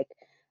itself. Like,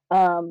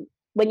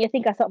 when you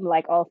think of something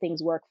like all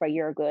things work for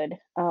your good,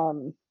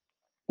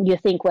 you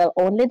think, well,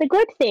 only the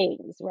good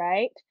things,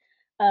 right?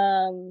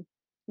 um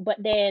but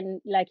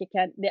then, like, you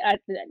can the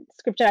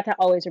scripture that I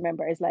always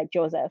remember is like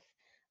Joseph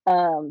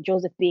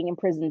being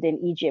imprisoned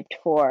in Egypt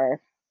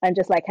for, and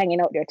just like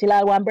hanging out there till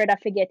all one brother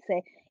forget,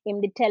 say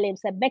him did tell him,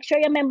 say, make sure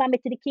you remember me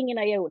to the king in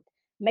your youth,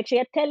 make sure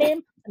you tell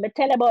him, me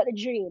tell about the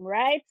dream,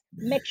 right?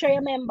 Make sure you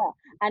remember.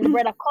 And the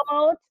brother come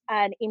out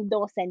and him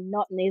don't say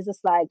nothing. He's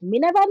just like, me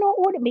never know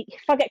who me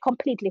forget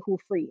completely who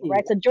free,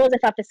 right? So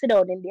Joseph have to sit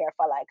down in there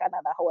for like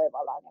another however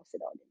long him sit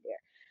down in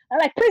there. And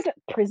like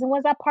prison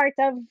was a part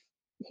of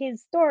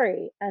his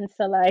story. And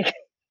so like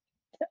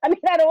I mean,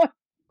 I don't want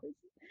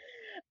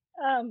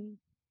um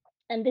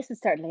and this is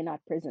certainly not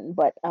prison,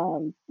 but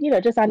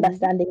just Mm-hmm.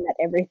 understanding that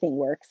everything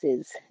works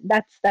is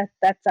that's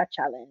a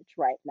challenge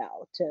right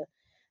now, to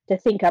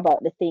think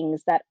about the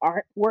things that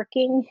aren't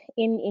working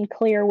in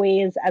clear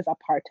ways as a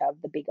part of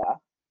the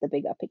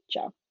bigger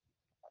picture.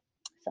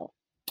 So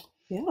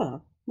Yeah.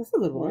 That's a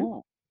good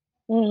one.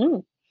 yeah. Hmm.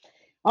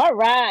 All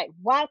right,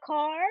 wild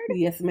card.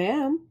 Yes,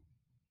 ma'am.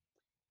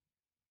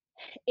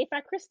 If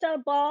a crystal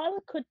ball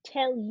could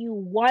tell you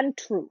one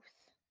truth,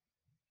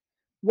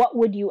 what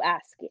would you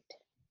ask it?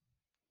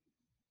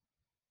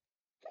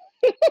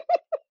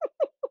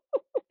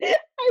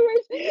 I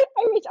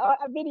wish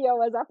a video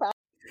was up.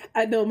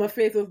 I know my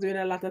face was doing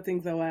a lot of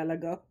things a while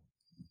ago.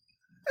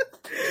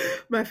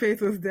 My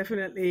face was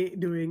definitely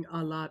doing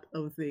a lot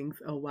of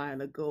things a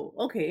while ago.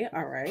 Okay,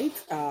 all right.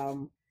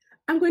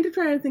 I'm going to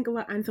try to think of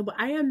an answer, but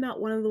I am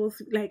not one of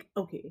those, like,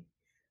 okay.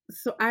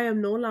 So I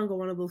am no longer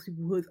one of those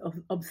people who is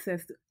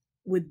obsessed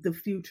with the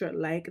future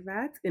like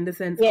that, in the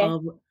sense Yeah.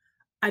 of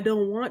I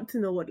don't want to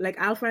know what, like,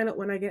 I'll find out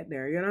when I get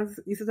there.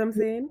 You see what I'm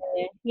saying?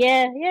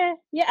 Yeah.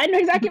 I know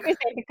exactly what you're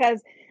saying,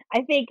 because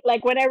I think,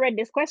 like, when I read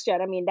this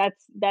question, I mean,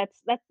 that's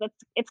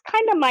it's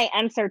kind of my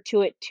answer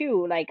to it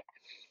too. Like,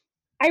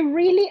 I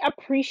really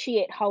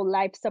appreciate how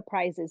life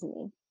surprises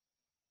me.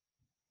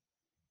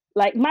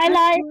 Like, my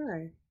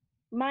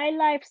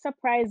life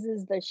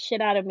surprises the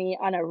shit out of me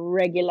on a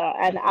regular,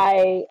 and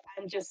I'm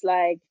just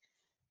like,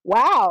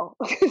 wow.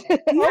 Yeah,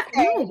 no,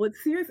 Okay. but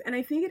serious, and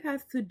I think it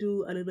has to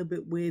do a little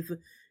bit with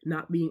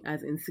not being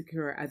as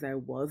insecure as I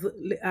was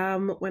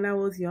when I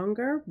was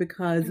younger,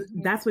 because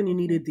that's when you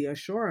needed the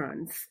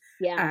assurance.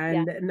 Yeah.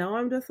 And now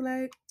I'm just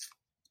like,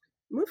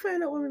 we'll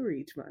find out when we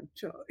reach, man.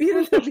 Sure. You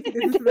know, because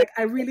it's just like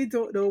I really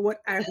don't know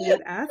what I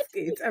would ask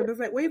it. I'm just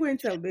like, what are you going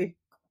to tell me?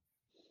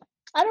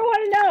 I don't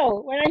want to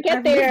know when I get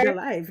I've lived a there.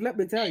 life, let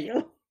me tell you.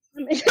 How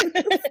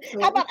So,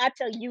 about I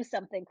tell you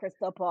something,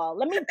 Crystal Paul?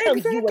 Let me tell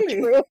you a exactly.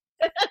 truth.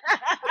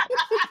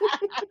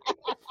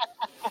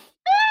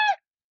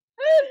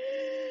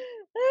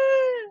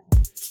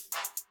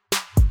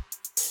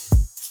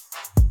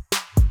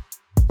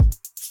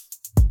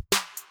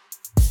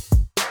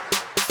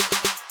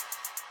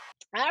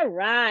 All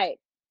right.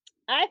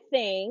 I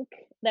think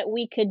that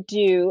we could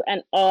do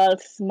an all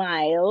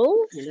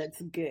smiles.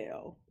 Let's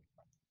go.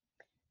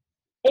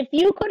 If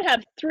you could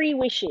have 3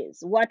 wishes,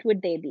 what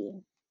would they be?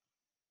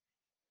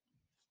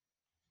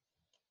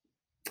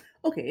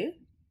 Okay.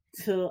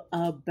 To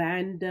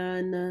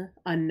abandon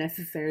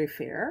unnecessary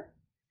fear.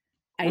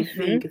 I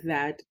Mm-hmm. think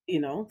that,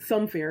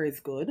 some fear is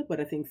good,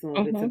 but I think some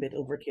of it's a Mm-hmm. bit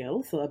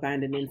overkill. So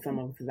abandoning some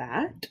of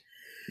that.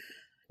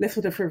 Let's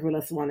put a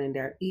frivolous one in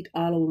there. Eat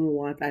all we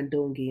want and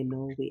don't gain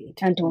no weight.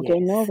 And don't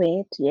gain no Yes.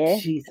 weight. Yeah.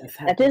 Jesus,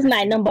 have That is my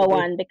mercy. number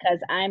one, because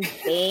I'm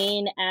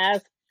vain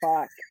as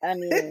fuck. I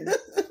mean,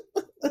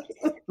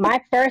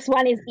 my first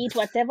one is eat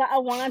whatever I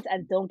want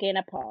and don't gain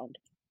a pound.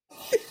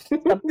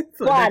 So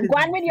So that go is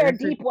on with your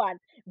deep definitely one.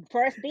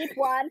 First deep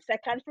one,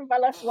 second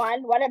frivolous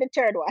one. What are the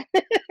third one?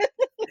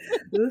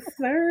 the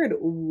third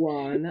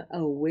one.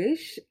 A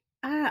wish.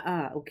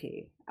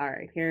 Okay. All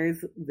right.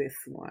 Here's this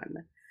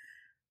one.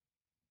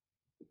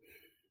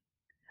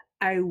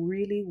 I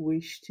really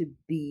wish to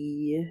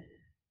be,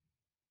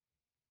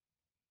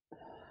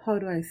 how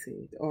do I say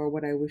it, or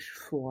what I wish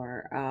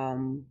for.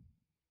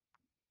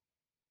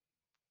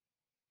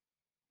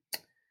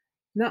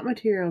 Not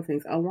material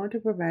things. I want to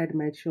provide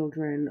my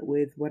children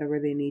with whatever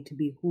they need to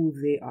be who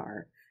they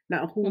are.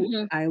 Not who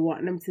Mm-hmm. I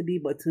want them to be,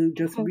 but to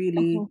just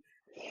really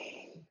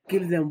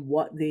give them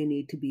what they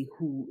need to be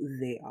who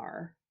they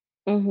are.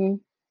 Mm-hmm.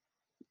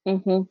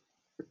 Mm-hmm.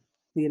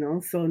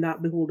 So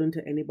not beholden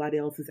to anybody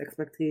else's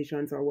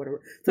expectations or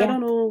whatever. So I Yeah.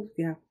 don't know.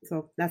 Yeah.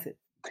 So that's it.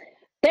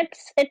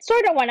 It's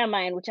sort of one of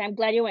mine, which I'm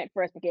glad you went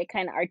first, because it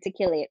kind of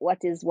articulate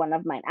what is one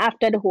of mine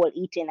after the whole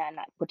eating and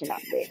not putting on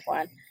weight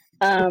one.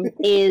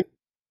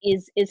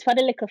 Is for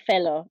the little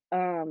fellow,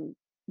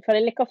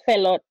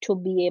 to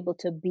be able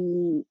to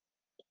be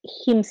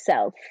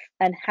himself,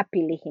 and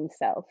happily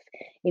himself,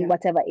 in Yeah.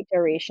 whatever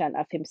iteration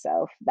of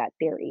himself that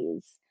there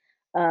is.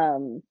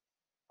 Um,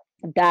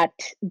 that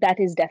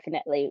is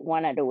definitely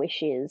one of the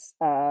wishes.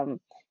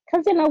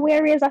 Because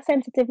where is a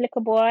sensitive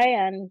little boy,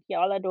 and yeah,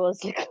 all of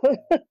those little,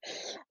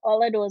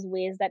 all of those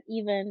ways that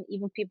even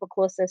people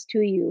closest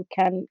to you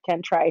can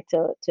try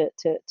to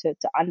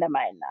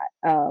undermine that.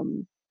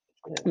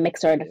 Make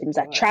sure that things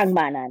are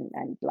strongman,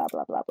 and blah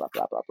blah blah blah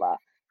blah blah blah.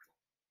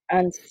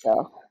 And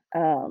so,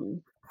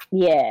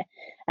 yeah.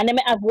 And then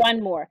I have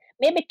one more.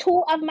 Maybe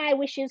 2 of my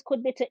wishes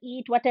could be to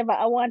eat whatever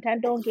I want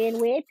and don't gain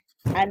weight.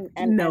 And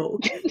No,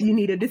 you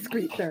need a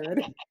discreet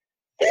third.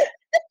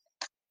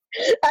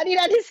 I need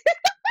this.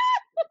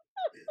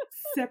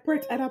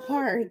 Separate and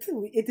apart.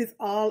 It is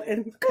all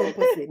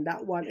encompassing.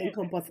 That one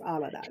encompasses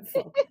all of that.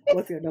 So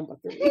what's your number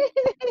 3?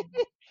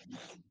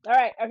 All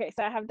right. Okay.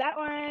 So I have that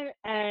one,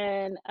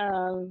 and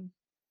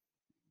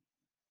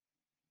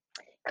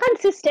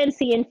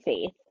consistency in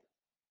faith,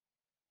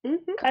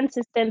 Mm-hmm.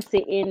 consistency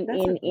in That's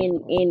a in good in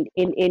one. in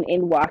in in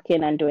in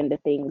walking and doing the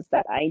things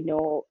that I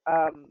know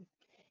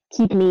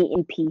keep me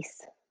in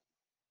peace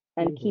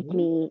and keep Mm-hmm.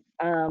 me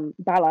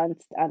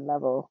balanced and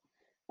level.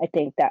 I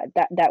think that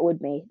would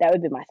be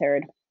my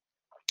third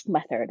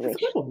That's a good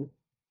wish. one.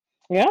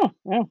 Yeah,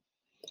 yeah.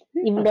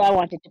 Even though Yeah. I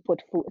wanted to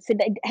put food. So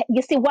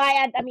you see why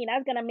I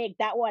was gonna make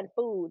that one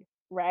food,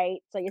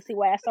 right? So you see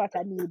why I sort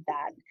of need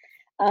that.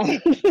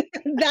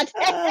 That.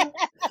 Ah,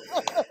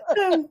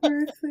 have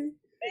mercy.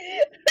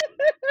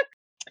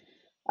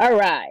 All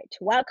right.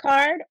 Wild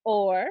card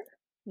or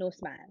no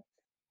smiles.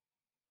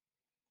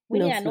 We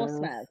No need a no smiles.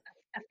 smiles.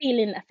 A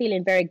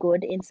feeling very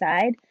good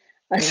inside.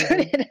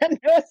 Mhm. A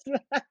no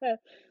smile.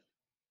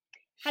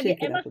 Have you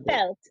Shake it ever up a bit.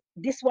 felt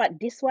this one?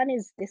 This one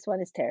is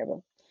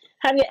terrible.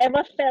 Have you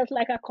ever felt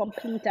like a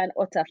complete and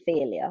utter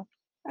failure?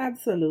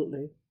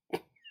 Absolutely.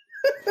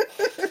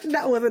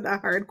 That wasn't a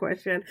hard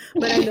question,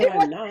 but I know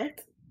I'm not.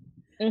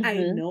 I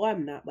Mm-hmm. know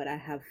I'm not, but I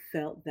have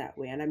felt that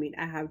way. And I mean,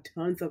 I have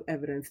tons of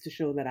evidence to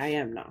show that I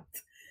am not.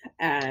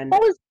 And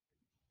What was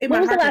in when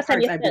my was the heart of last time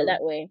hearts, you I felt believe.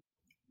 that way?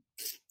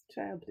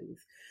 Child, please.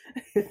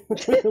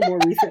 More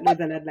recently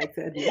than I'd like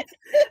to admit.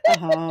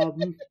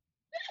 Um,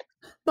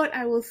 but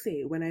I will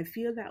say, when I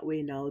feel that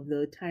way now,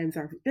 the times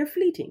they're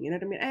fleeting. You know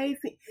what I mean? I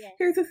think Yeah.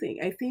 here's the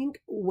thing. I think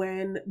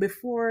when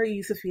before you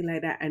used to feel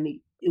like that, and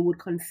it would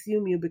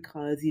consume you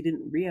because you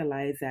didn't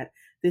realize that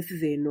this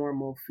is a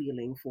normal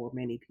feeling for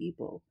many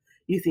people.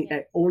 You think Yeah.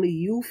 that only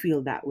you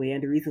feel that way,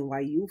 and the reason why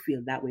you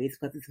feel that way is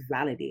because it's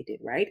validated,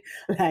 right?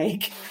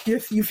 Like you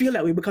feel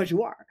that way because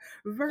you are.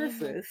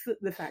 Versus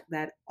the fact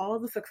that all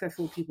the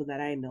successful people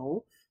that I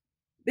know,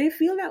 they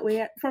feel that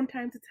way from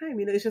time to time.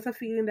 You know, it's just a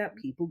feeling that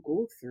people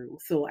go through.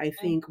 So I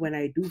think when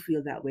I do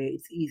feel that way,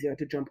 it's easier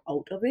to jump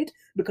out of it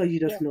because you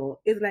just know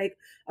it's like,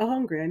 I'm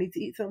hungry, I need to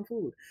eat some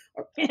food.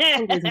 Or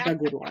hungry isn't a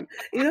good one.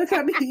 You know what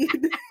I mean?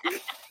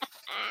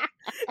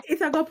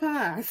 It's a go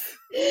pass.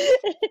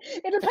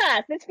 It'll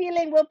pass. This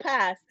feeling will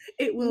pass.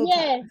 It will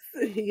Yeah.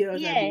 pass. You know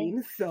what I Yeah.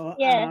 mean? So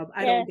Yeah.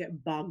 I don't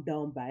get bogged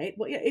down by it.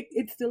 But yeah,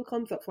 it still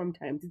comes up from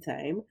time to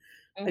time.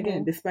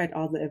 Again, despite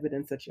all the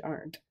evidence that you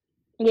aren't.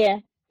 Yeah.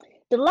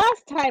 The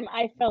last time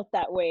I felt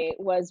that way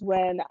was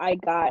when I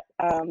got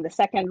the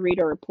second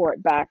reader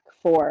report back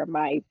for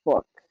my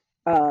book,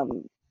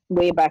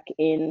 way back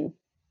in,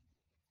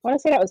 I want to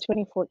say that was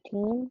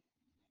 2014.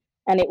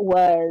 And it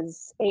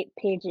was 8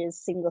 pages,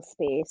 single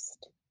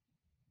spaced,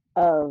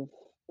 of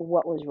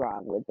what was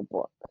wrong with the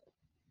book.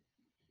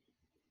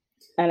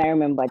 And I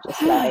remember just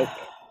like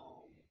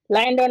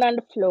lying down on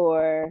the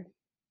floor,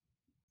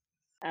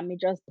 and me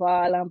just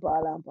bawl and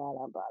bawl and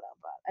bawl and bawl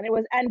and bawl. And it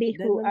was Andy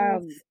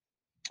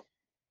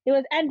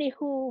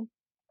who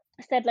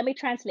said, let me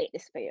translate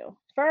this for you.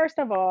 First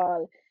of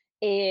all,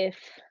 if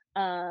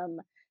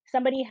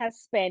somebody has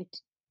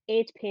spent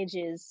 8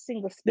 pages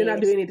single They're not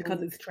spaced, doing it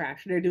because it's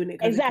trash. They're doing it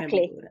because it can be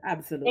exactly, good.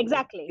 Absolutely.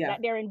 exactly, Yeah.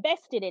 that they're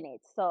invested in it.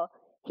 So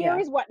here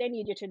Yeah. is what they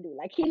need you to do.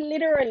 Like he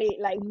literally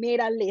like made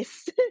a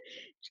list,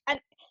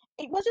 and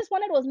it was just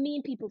one of those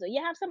mean people. So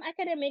you have some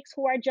academics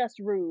who are just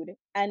rude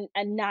and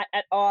not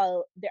at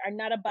all. They are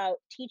not about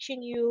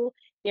teaching you.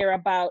 They're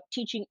about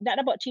teaching, not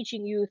about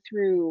teaching you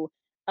through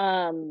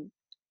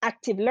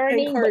active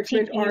learning, but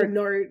Encouragement teaching or you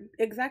nor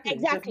exactly.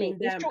 Just exactly. being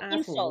It's damn through insult.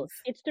 assholes.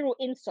 It's through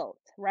insult,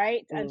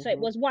 right? And so it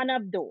was one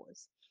of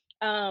those.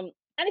 And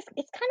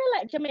it's kind of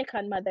like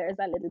Jamaican mothers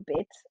a little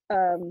bit.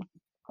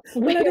 Well, I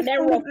Where just they're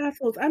call rough. them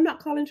assholes. I'm not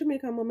calling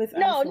Jamaican mommies No,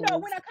 no, assholes.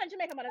 we're not calling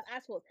Jamaican mothers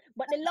assholes.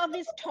 But the love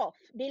is tough.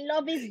 The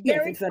love is Yes,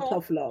 very it's a tough.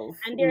 tough love.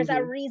 And there's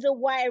a reason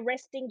why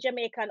resting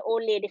Jamaican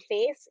old lady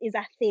face is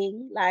a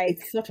thing. Like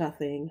It's such a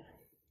thing.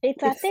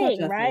 it's a It's such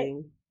thing, a right?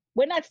 thing.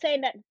 We're not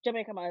saying that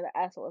Jamaican mothers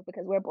are assholes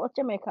because we're both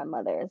Jamaican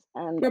mothers,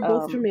 and We're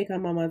both Jamaican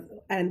mamas,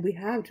 and we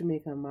have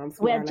Jamaican moms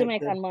who we are have like the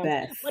Jamaican moms,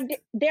 best. but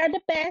they're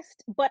the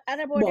best. But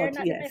Annabelle, they're But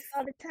not the yes, best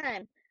all the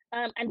time.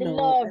 And the no.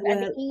 love and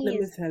the Well, let me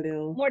ease. tell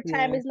you. More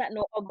time Yeah. is not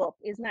no hug up.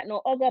 It's not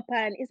no hug up,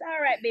 and it's all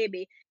right,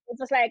 baby. It's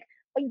just like,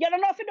 you don't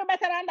know if you do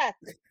better than that.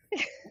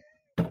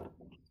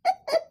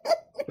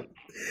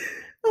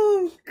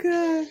 Oh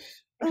gosh.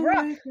 It's Oh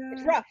rough. my god.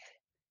 It's rough.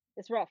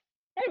 It's rough.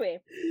 Anyway,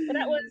 so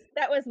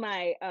that was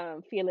my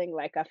feeling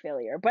like a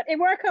failure. But it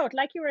worked out,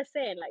 like you were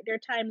saying. Like there are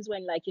times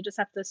when like you just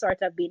have to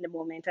sort of be in the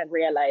moment and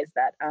realize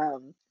that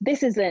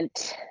this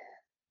isn't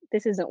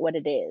what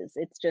it is.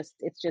 It's just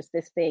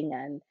this thing,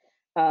 and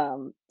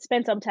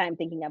spend some time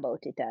thinking about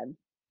it, and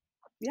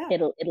Yeah.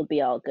 it'll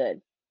be all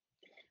good.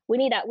 We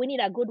need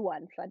a good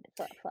one for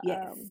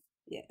Yes.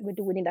 Yes. we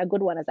need a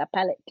good one as a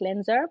palate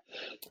cleanser.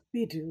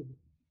 We do.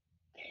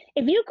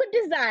 If you could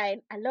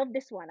design, I love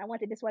this one. I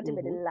wanted this one to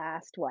be the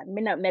last one.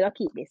 Me not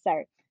keep this.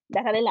 Sorry,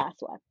 that's the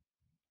last one.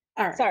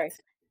 All right. Sorry,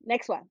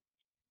 next one.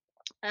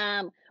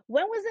 When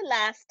was the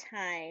last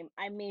time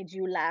I made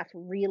you laugh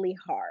really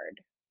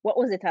hard? What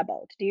was it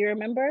about? Do you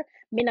remember?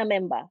 Me not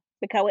remember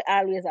because we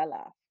always a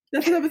laugh.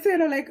 That's what I'm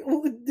saying. I'm like,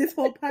 this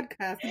whole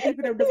podcast, the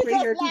people that just wait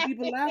here, 2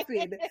 people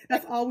laughing.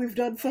 That's all we've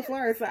done so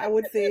far. So I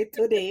would say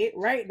today,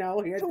 right now,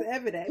 here's the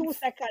evidence. 2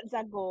 seconds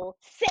ago.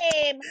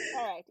 Same.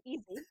 All right,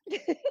 easy.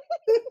 easy.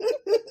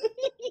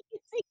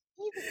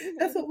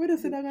 That's what we do.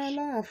 Sit down and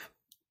laugh.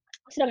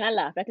 Sit down and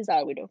laugh. That is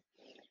all we do.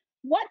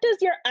 What does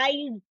your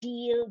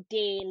ideal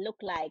day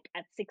look like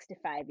at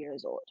 65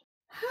 years old?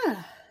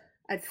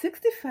 At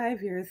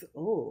 65 years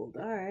old,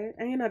 all right,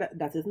 and you know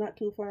that is not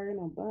too far in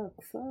a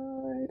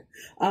backside.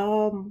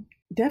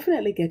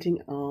 Definitely getting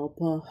up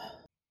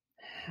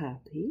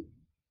happy.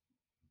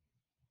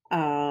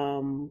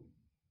 So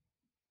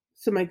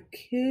my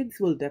kids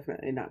will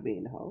definitely not be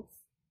in the house.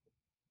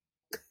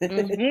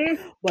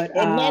 But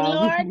Amen,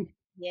 Lord.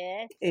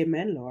 Yes.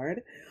 Amen,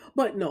 Lord.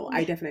 But no,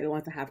 I definitely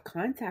want to have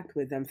contact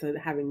with them. So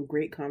having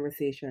great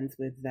conversations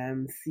with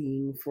them,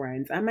 seeing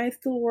friends. Am I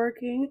still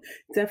working?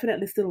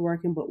 Definitely still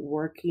working, but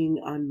working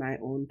on my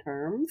own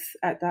terms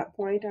at that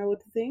point, I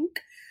would think.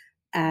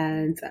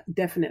 And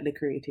definitely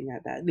creating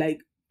at that. Like,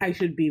 I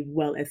should be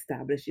well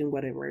established in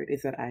whatever it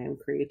is that I am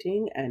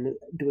creating and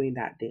doing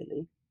that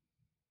daily.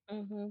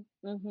 You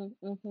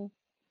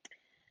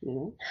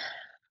know?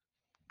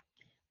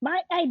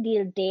 My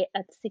ideal day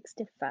at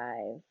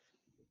 65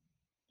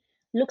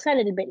 looks a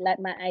little bit like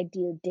my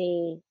ideal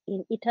day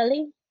in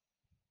Italy,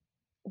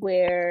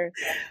 where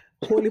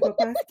Holy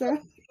pasta.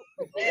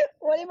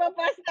 Oliver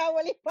pasta,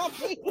 Oliver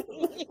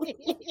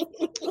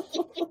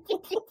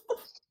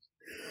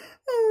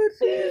Oh,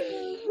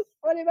 Jesus.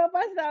 Oliver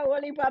pasta,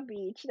 Oliver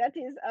beach.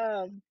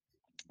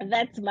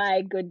 That's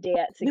my good day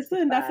at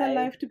Listen, that's a 65.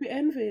 life to be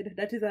envied.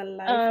 That is a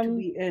life to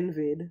be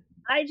envied.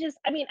 I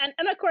mean,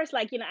 and of course,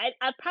 like,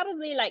 I'd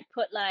probably like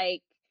put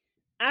like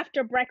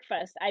after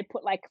breakfast, I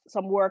put like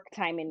some work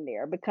time in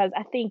there because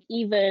I think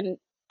even,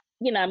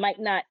 I might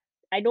not,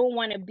 I don't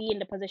want to be in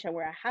the position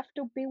where I have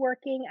to be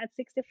working at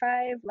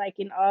 65. Like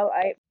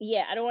I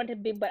don't want to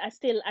be, but I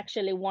still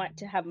actually want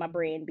to have my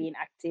brain being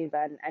active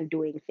and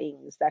doing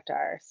things that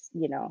are,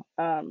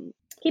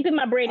 keeping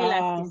my brain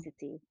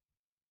elasticity.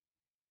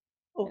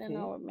 Okay,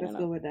 let's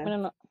go with I that.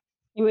 don't know.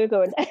 You will go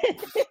with that.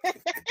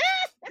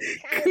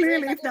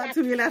 Clearly, it's not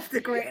too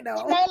elastic right now.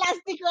 It's not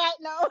elastic right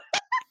now.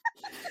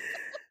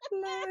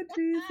 Lord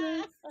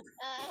Jesus.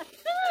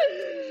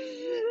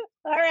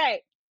 All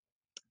right.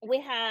 We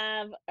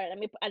have.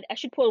 I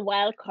should pull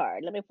wild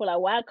card. Let me pull a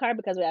wild card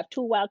because we have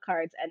 2 wild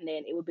cards, and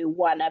then it would be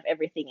one of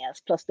everything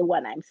else plus the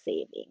one I'm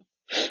saving.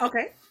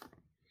 Okay.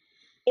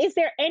 Is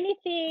there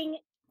anything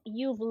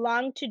you've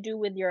longed to do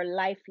with your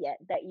life yet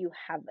that you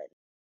haven't?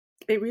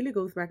 It really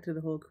goes back to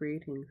the whole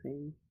creating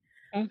thing.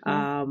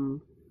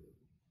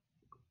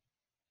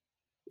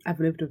 I've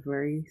lived a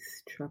very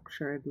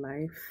structured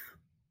life,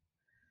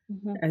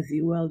 as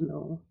you well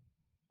know.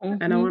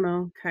 And I want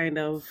to kind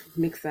of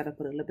mix that up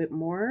a little bit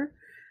more.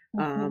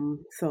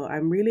 So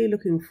I'm really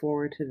looking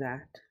forward to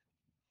that.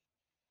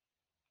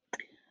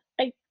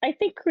 I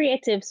think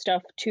creative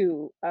stuff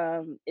too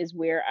is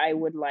where I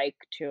would like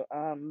to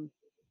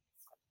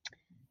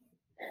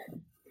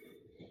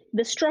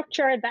the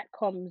structure that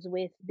comes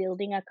with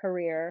building a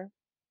career,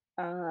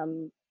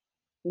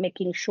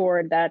 making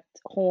sure that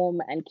home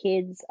and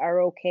kids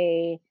are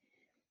okay.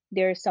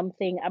 There's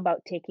something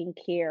about taking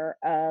care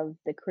of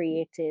the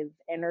creative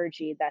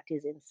energy that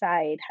is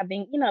inside,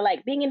 having,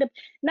 like being in the,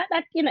 not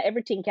that,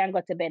 everything can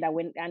go to bed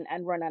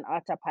and run on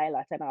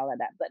autopilot and all of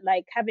that, but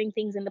like having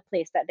things in the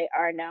place that they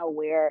are now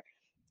where,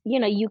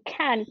 you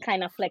can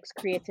kind of flex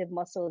creative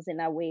muscles in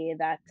a way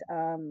that,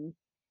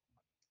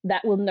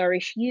 that will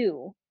nourish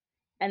you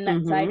and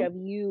that side of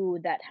you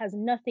that has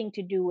nothing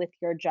to do with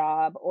your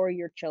job or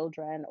your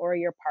children or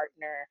your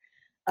partner.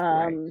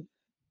 Right.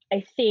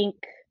 I think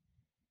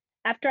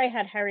after I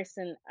had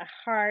Harrison, a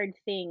hard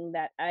thing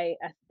that I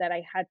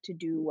had to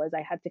do was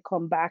I had to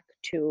come back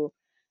to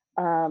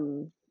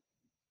me,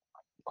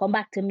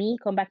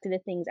 come back to the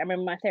things. I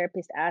remember my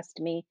therapist asked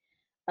me,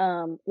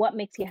 what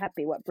makes you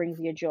happy? What brings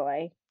you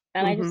joy?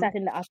 And I just sat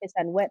in the office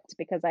and wept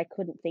because I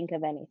couldn't think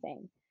of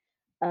anything.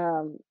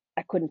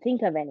 I couldn't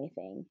think of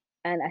anything.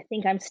 And I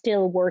think I'm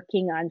still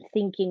working on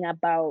thinking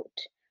about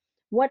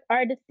what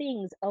are the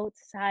things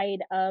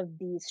outside of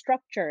the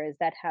structures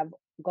that have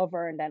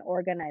governed and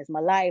organized my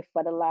life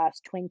for the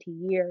last 20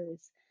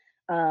 years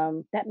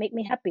that make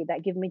me happy,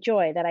 that give me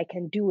joy, that I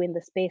can do in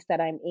the space that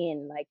I'm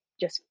in. Like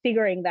just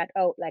figuring that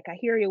out. Like I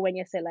hear you when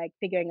you say like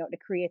figuring out the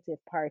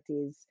creative part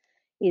is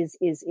a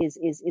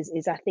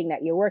thing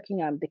that you're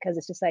working on, because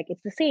it's just like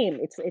it's the same.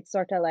 It's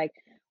sort of like,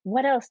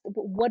 what else?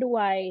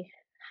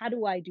 How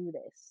do I do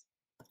this?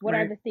 What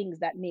are the things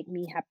that make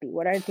me happy?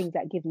 What are the things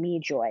that give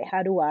me joy?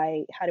 How do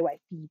I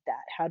feed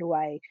that? How do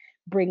I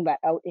bring that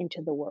out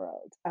into the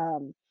world?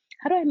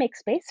 How do I make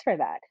space for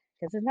that?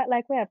 Because it's not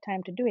like we have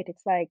time to do it.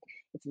 It's like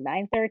it's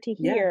 9:30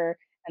 here,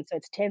 and so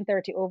it's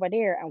 10:30 over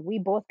there, and we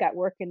both got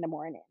work in the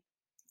morning.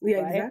 Yeah,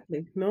 right?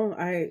 exactly. No,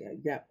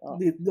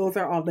 those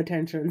are all the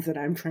tensions that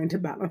I'm trying to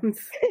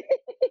balance.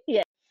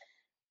 Yeah.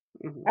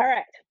 All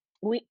right.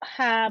 We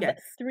have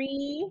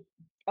 3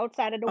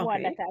 outside of the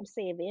one that I'm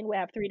saving. We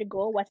have 3 to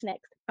go. What's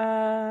next?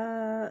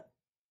 No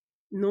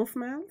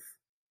smiles?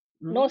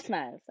 No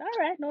smiles. All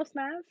right, no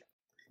smiles.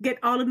 Get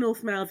all the no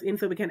smiles in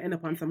so we can end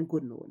up on some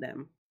good note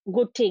then.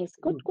 Good things.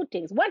 Good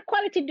things. What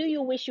quality do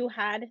you wish you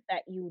had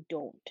that you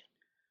don't?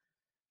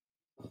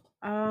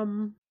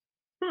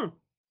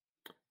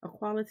 A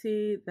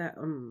quality that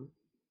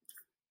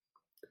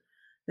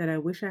that I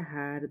wish I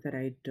had that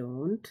I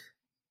don't.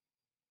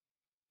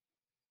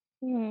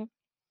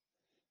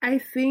 I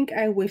think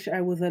I wish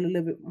I was a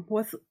little bit.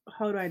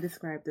 How do I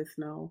describe this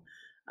now?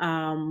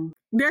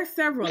 There's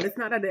several. It's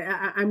not that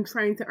I'm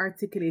trying to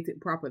articulate it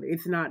properly.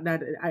 It's not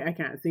that I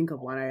can't think of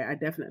one. I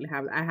definitely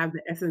have. I have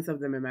the essence of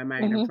them in my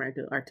mind. I'm trying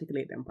to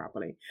articulate them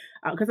properly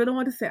because I don't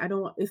want to say I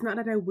don't want. It's not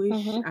that I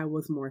wish I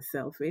was more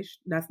selfish.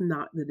 That's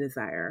not the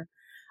desire.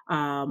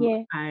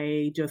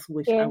 I just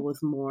wish I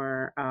was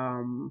more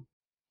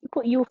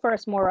put you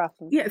first more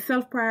often. Yeah,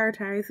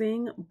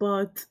 self-prioritizing,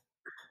 but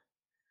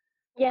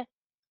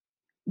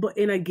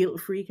in a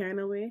guilt-free kind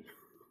of way.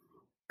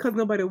 Because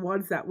nobody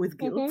wants that with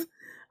guilt.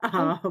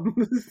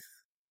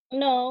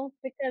 No,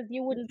 because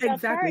you wouldn't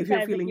exactly if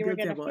you're feeling you were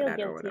guilty about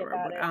that or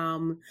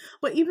whatever.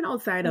 But even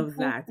outside of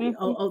that,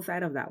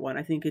 outside of that one,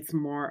 I think it's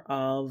more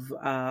of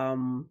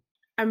I'm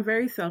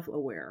very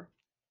self-aware,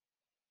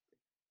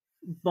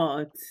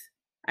 but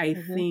I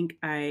think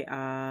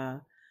I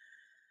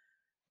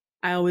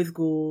always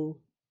go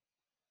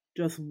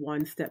just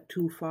one step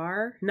too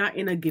far, not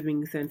in a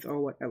giving sense or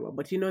whatever,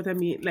 but you know what I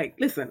mean? Like,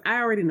 listen,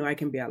 I already know I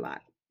can be a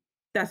lot.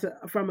 That's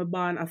from a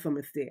bond or some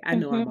mistake. I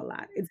know I'm a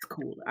lot. It's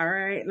cool. All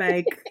right.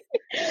 Like,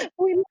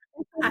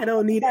 I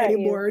don't need any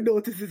more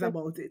notices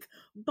about it.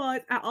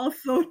 But I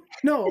also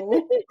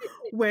know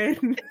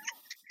when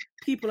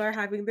people are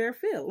having their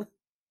fill.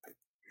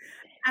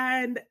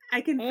 And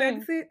I can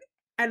sense it.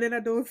 And then I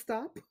don't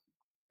stop.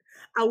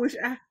 I wish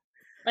I...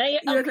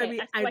 You know what I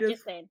mean? I see what you're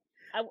saying.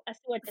 I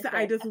see what you're saying.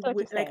 I just,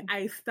 like,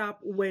 I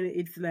stop when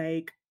it's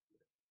like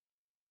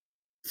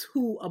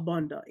too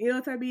abundant. You know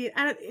what I mean?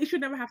 And it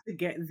should never have to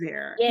get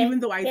there. Even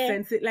though I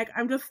sense it, like,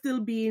 I'm just still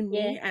being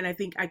me. And I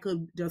think I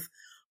could just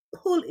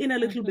pull in a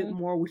little bit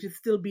more, which is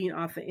still being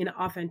in an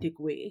authentic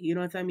way. You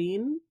know what I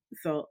mean?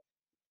 So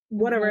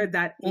whatever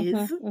that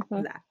is,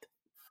 that.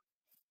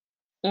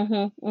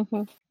 All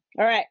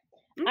right.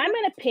 I'm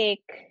going to pick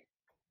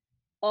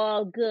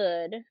all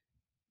good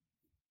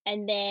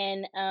and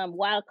then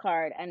wild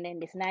card and then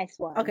this nice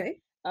one. Okay.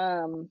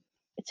 To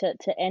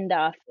end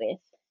off with,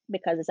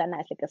 because it's a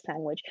nice little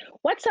sandwich.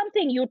 What's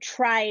something you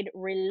tried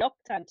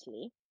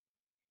reluctantly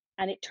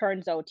and it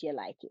turns out you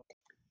like it?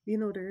 You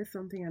know, there is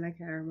something and I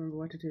can't remember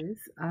what it is.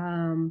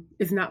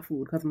 It's not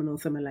food because I know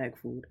some like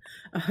food.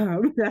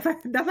 That's a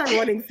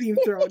running theme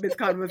throughout this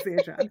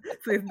conversation.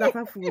 So it's not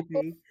a food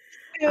thing.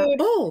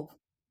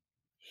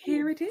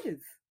 Here it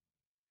is.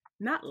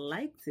 Not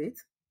liked it.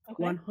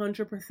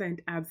 100%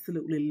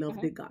 absolutely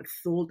loved it. Got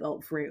sold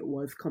out for it.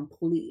 Was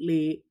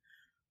completely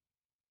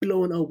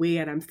blown away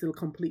and I'm still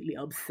completely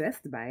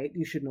obsessed by it.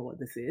 You should know what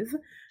this is.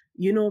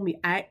 You know me,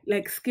 I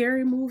like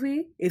scary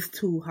movie is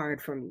too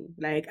hard for me.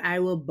 Like I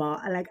will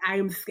I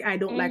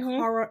don't like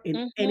horror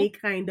in any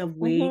kind of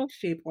way,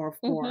 shape or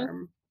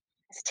form.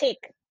 It's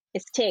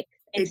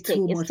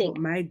too much, but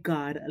my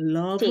God,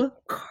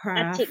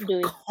 Lovecraft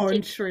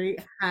Country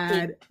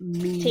had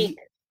me.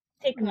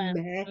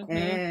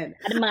 Man.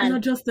 I'm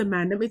not just a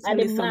man. Let me tell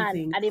you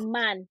something.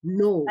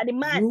 No,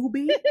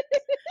 Ruby.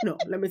 No,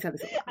 let me tell you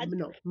something.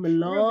 No, my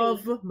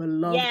love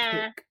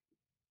pick.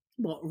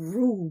 But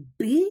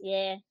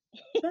Ruby?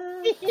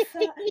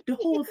 The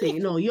whole thing.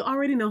 No, you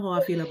already know how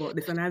I feel about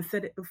this, and I've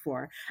said it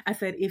before. I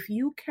said, if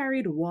you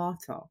carried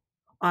water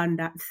on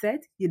that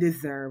set, you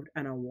deserved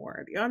an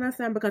award. You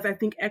understand? Because I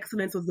think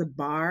excellence was the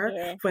bar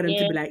for them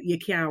to be like, you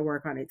can't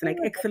work on it. Like,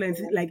 excellence,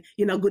 like,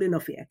 you're not good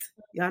enough yet.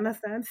 You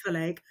understand? So,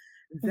 like,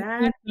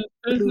 that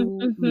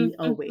blew me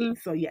away.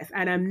 So, yes,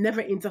 and I'm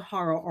never into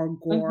horror or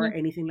gore or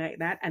anything like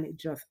that, and it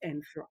just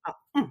ends through.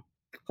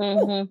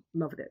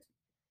 Loved it.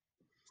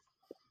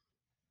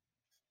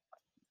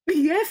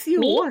 Yes,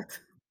 what?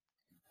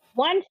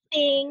 One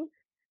thing,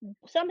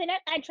 something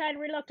that I tried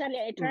reluctantly,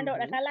 it turned out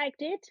that I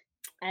liked it.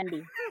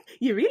 Andy.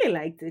 You really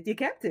liked it. You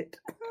kept it.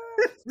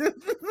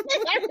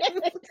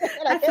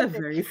 That's a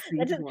very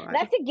sweet one.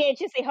 That's a gauge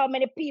to see how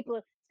many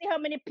people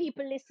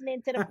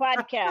listening to the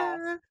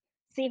podcast.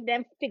 See if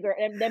them pick up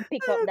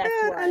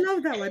that one. I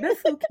love that one.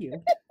 That's so cute.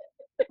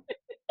 It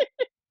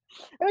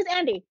was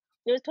Andy.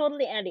 It was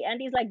totally Andy.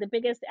 Andy's like the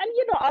biggest, and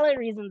you know all the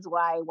reasons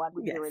why one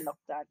would be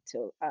reluctant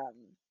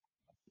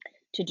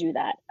to do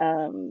that.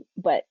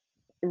 But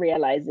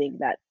realizing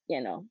that,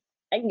 you know,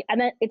 and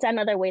it's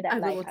another way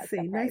that life has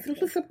nice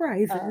little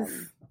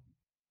surprises.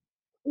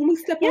 When we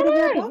step out of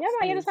our boxes.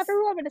 Yeah, you just have to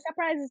roll with the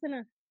surprises, you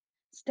know.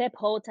 Step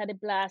out of the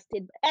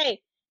blasted.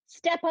 Hey,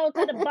 step out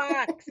of the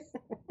box.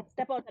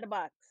 Step out of the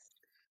box.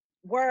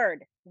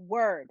 Word.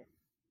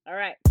 All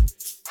right.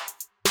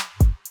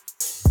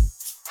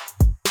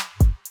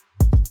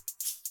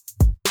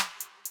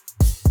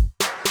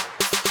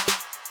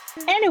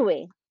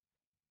 Anyway,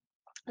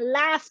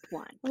 last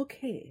one.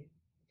 Okay.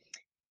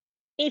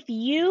 If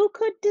you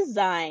could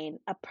design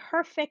a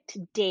perfect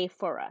day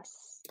for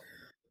us,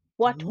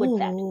 what would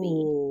that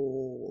be?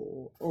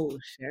 Oh,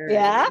 Sheri.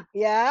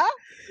 Yeah.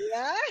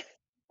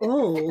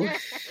 Oh,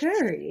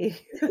 Sheri.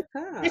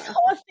 This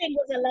whole thing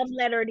was a love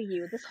letter to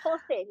you. This whole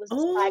thing was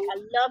just like a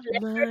love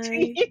letter to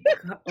you.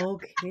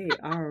 Okay.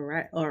 All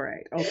right.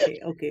 Okay.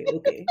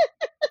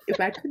 If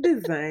I could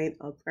design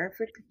a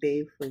perfect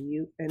day for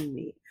you and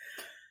me.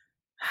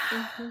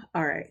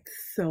 All right.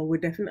 So we're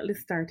definitely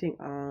starting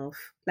off,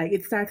 like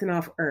it's starting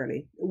off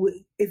early.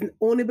 It's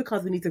only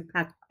because we need to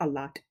pack a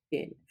lot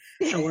in.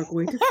 And we're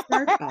going to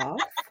start off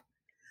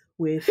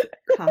with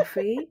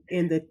coffee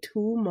in the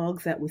 2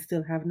 mugs that we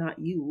still have not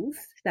used,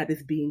 that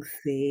is being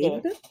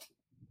saved.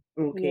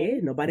 Okay,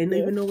 Yes, nobody yes.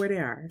 even know where they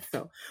are.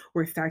 So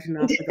we're starting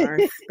off with our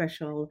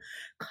special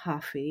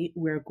coffee.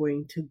 We're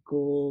going to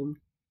go.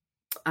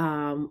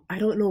 I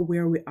don't know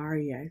where we are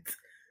yet.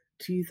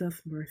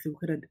 Jesus mercy,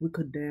 we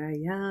could die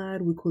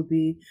yard. We could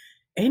be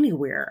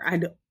anywhere. I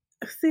don't,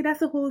 see that's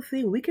the whole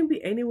thing. We can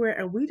be anywhere,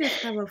 and we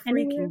just have a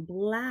Anywhere. freaking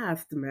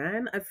blast,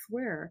 man. I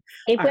swear.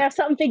 If All we right, have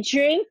something to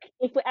drink,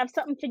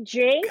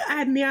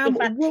 God damn.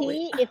 if a What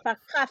we, tea, if a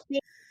coffee,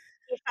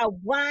 if a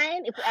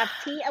wine, if we have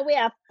tea and we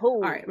have all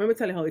right, food. let me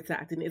tell you how it's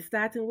starting. It's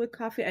starting with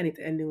coffee and it's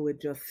ending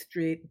with just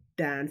straight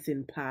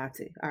dancing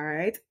party. All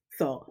right,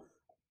 so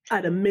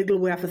at the middle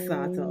we have to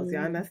start us. You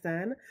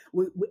understand?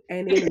 We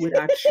ending with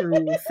a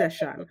true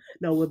session.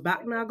 Now we're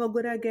back now go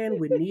good again.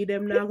 We need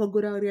them now go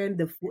good again.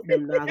 The foot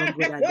them now go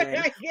good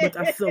again. But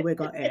that's so we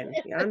got end.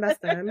 You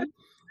understand?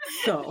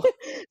 So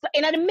So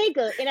in the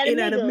middle, in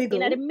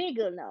the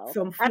middle, now.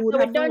 some food After we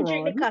have to done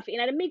drink the run. coffee,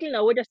 in the middle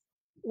now,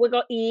 we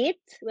go eat,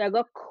 we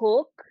go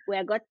cook,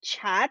 we go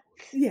chat,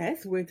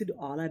 Yes, we're going to do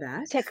all of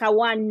that. take a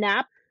one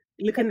nap,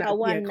 Look at that.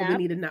 Yeah, because we nap.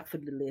 need a nap for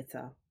the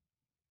later.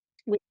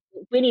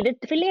 We need it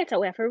for later.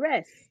 We have to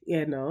rest.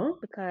 You know?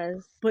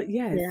 Because But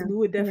yes, yeah, we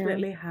would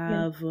definitely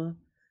yeah.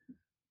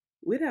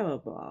 we'd have a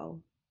ball.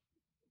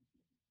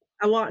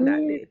 I want that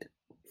date.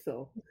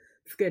 So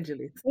schedule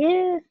it.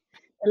 Yeah.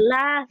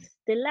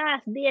 The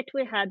last date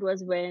we had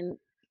was when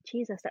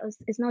Jesus,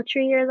 it's now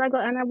 3 years ago,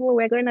 Annabelle.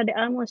 We're going to the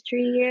almost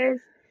 3 years.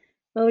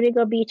 When we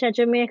go beach at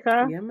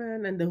Jamaica. Yeah,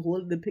 man, and the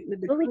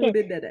picnic, the What we crew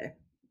get? did that.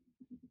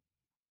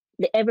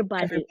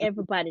 Everybody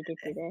did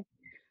it.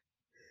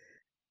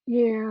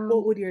 Yeah.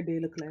 What would your day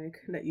look like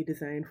that you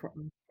designed for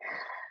me?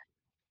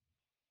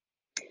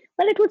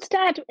 Well, it would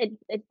start.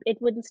 It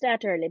wouldn't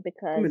start early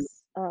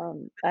because we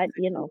have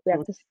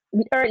to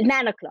early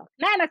 9 o'clock.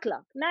 9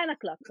 o'clock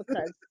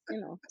because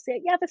so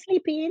you have to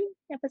sleep in.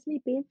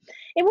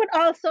 It would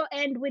also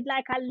end with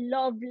like a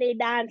lovely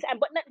dance,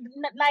 but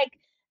not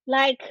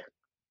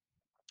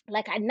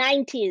like a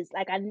 90s,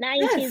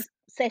 Yes,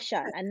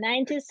 session, and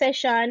I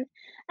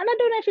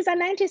don't know if it's a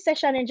 90s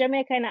session in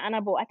Jamaica and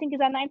Annabelle. I think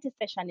it's a 90s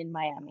session in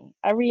Miami.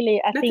 I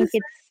that is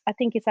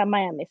think it's a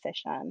Miami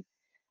session.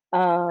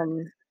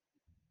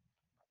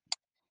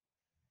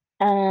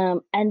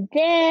 And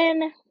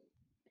then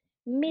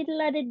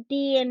middle of the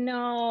day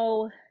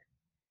little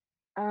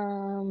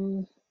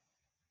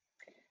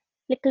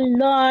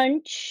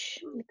lunch,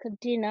 little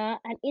dinner,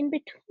 and in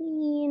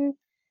between,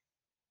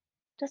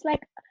 just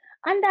like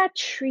under a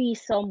tree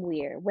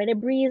somewhere where the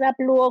breeze a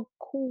blow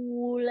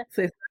cool,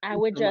 so it's and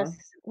we not in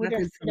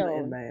just sit summer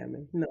in down.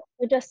 Miami. No,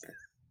 We just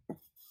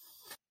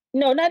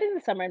no, not in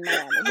the summer in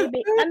Miami.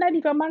 Maybe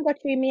underneath a mango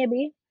tree,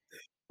 maybe.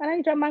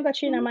 Underneath a mango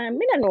tree in Miami.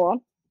 Me don't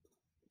know.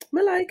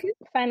 I like it.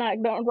 Find out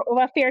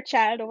over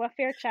Fairchild, just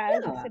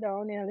Yeah, sit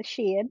down in the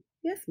shade.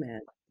 yes,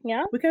 man.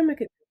 Yeah. We can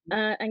make it.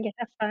 And get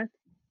a fun.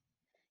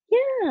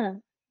 Yeah.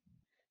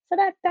 So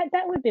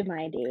that would be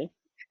my day.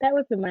 That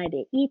would be my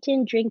day.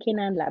 Eating, drinking,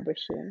 and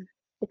labrishing.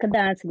 We could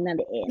dancing at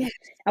the end. Yes.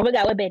 And we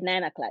got to bed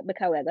 9 o'clock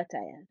because we got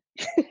tired.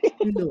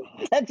 No,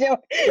 That's your,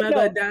 we're no,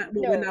 gonna dance,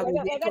 but we're not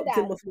gonna wake up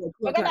till almost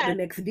 4 o'clock the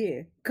next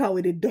day. Cause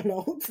we did done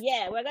out.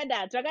 Yeah, we're gonna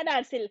dance. We're gonna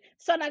dance till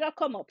sun gonna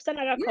come up. Come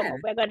up.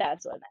 We're gonna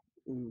dance all night.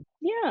 Mm.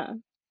 Yeah.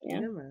 Yeah,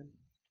 man.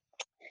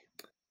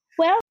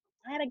 Well,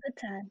 I had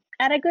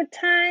a good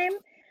time.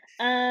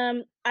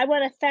 I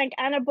want to thank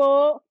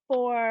Annabelle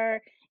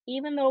for,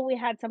 even though we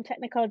had some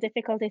technical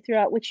difficulty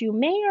throughout, which you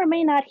may or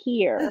may not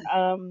hear.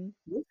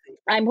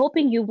 I'm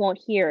hoping you won't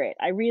hear it.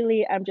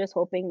 I'm just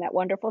hoping that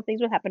wonderful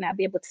things will happen. I'll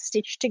be able to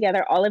stitch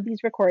together all of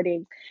these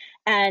recordings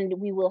and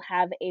we will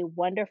have a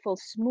wonderful,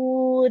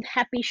 smooth,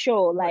 happy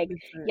show. Like,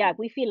 yeah,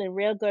 we're feeling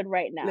real good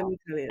right now. Let me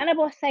tell you.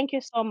 Annabelle, thank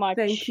you so much.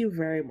 Thank you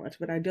very much.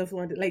 But I just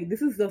wanted, like,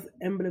 this is just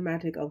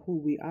emblematic of who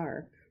we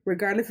are.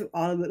 Regardless of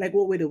all of it, like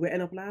what we do, we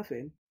end up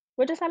laughing.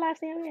 We're just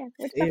laughing again.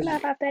 We're just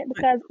laugh after it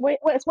because what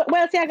else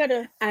are you gonna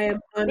do? I am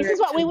honored. This is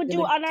what we would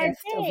do on our day.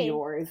 Of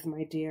yours,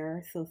 my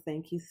dear. So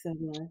thank you so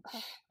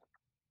much.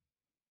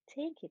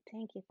 Thank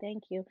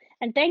you.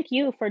 And thank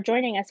you for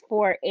joining us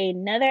for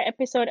another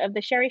episode of The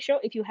Sheri Show.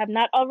 If you have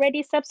not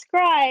already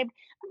subscribed,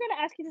 I'm going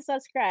to ask you to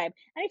subscribe.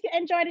 And if you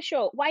enjoy the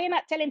show, why are you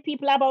not telling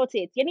people about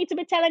it? You need to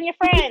be telling your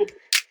friends.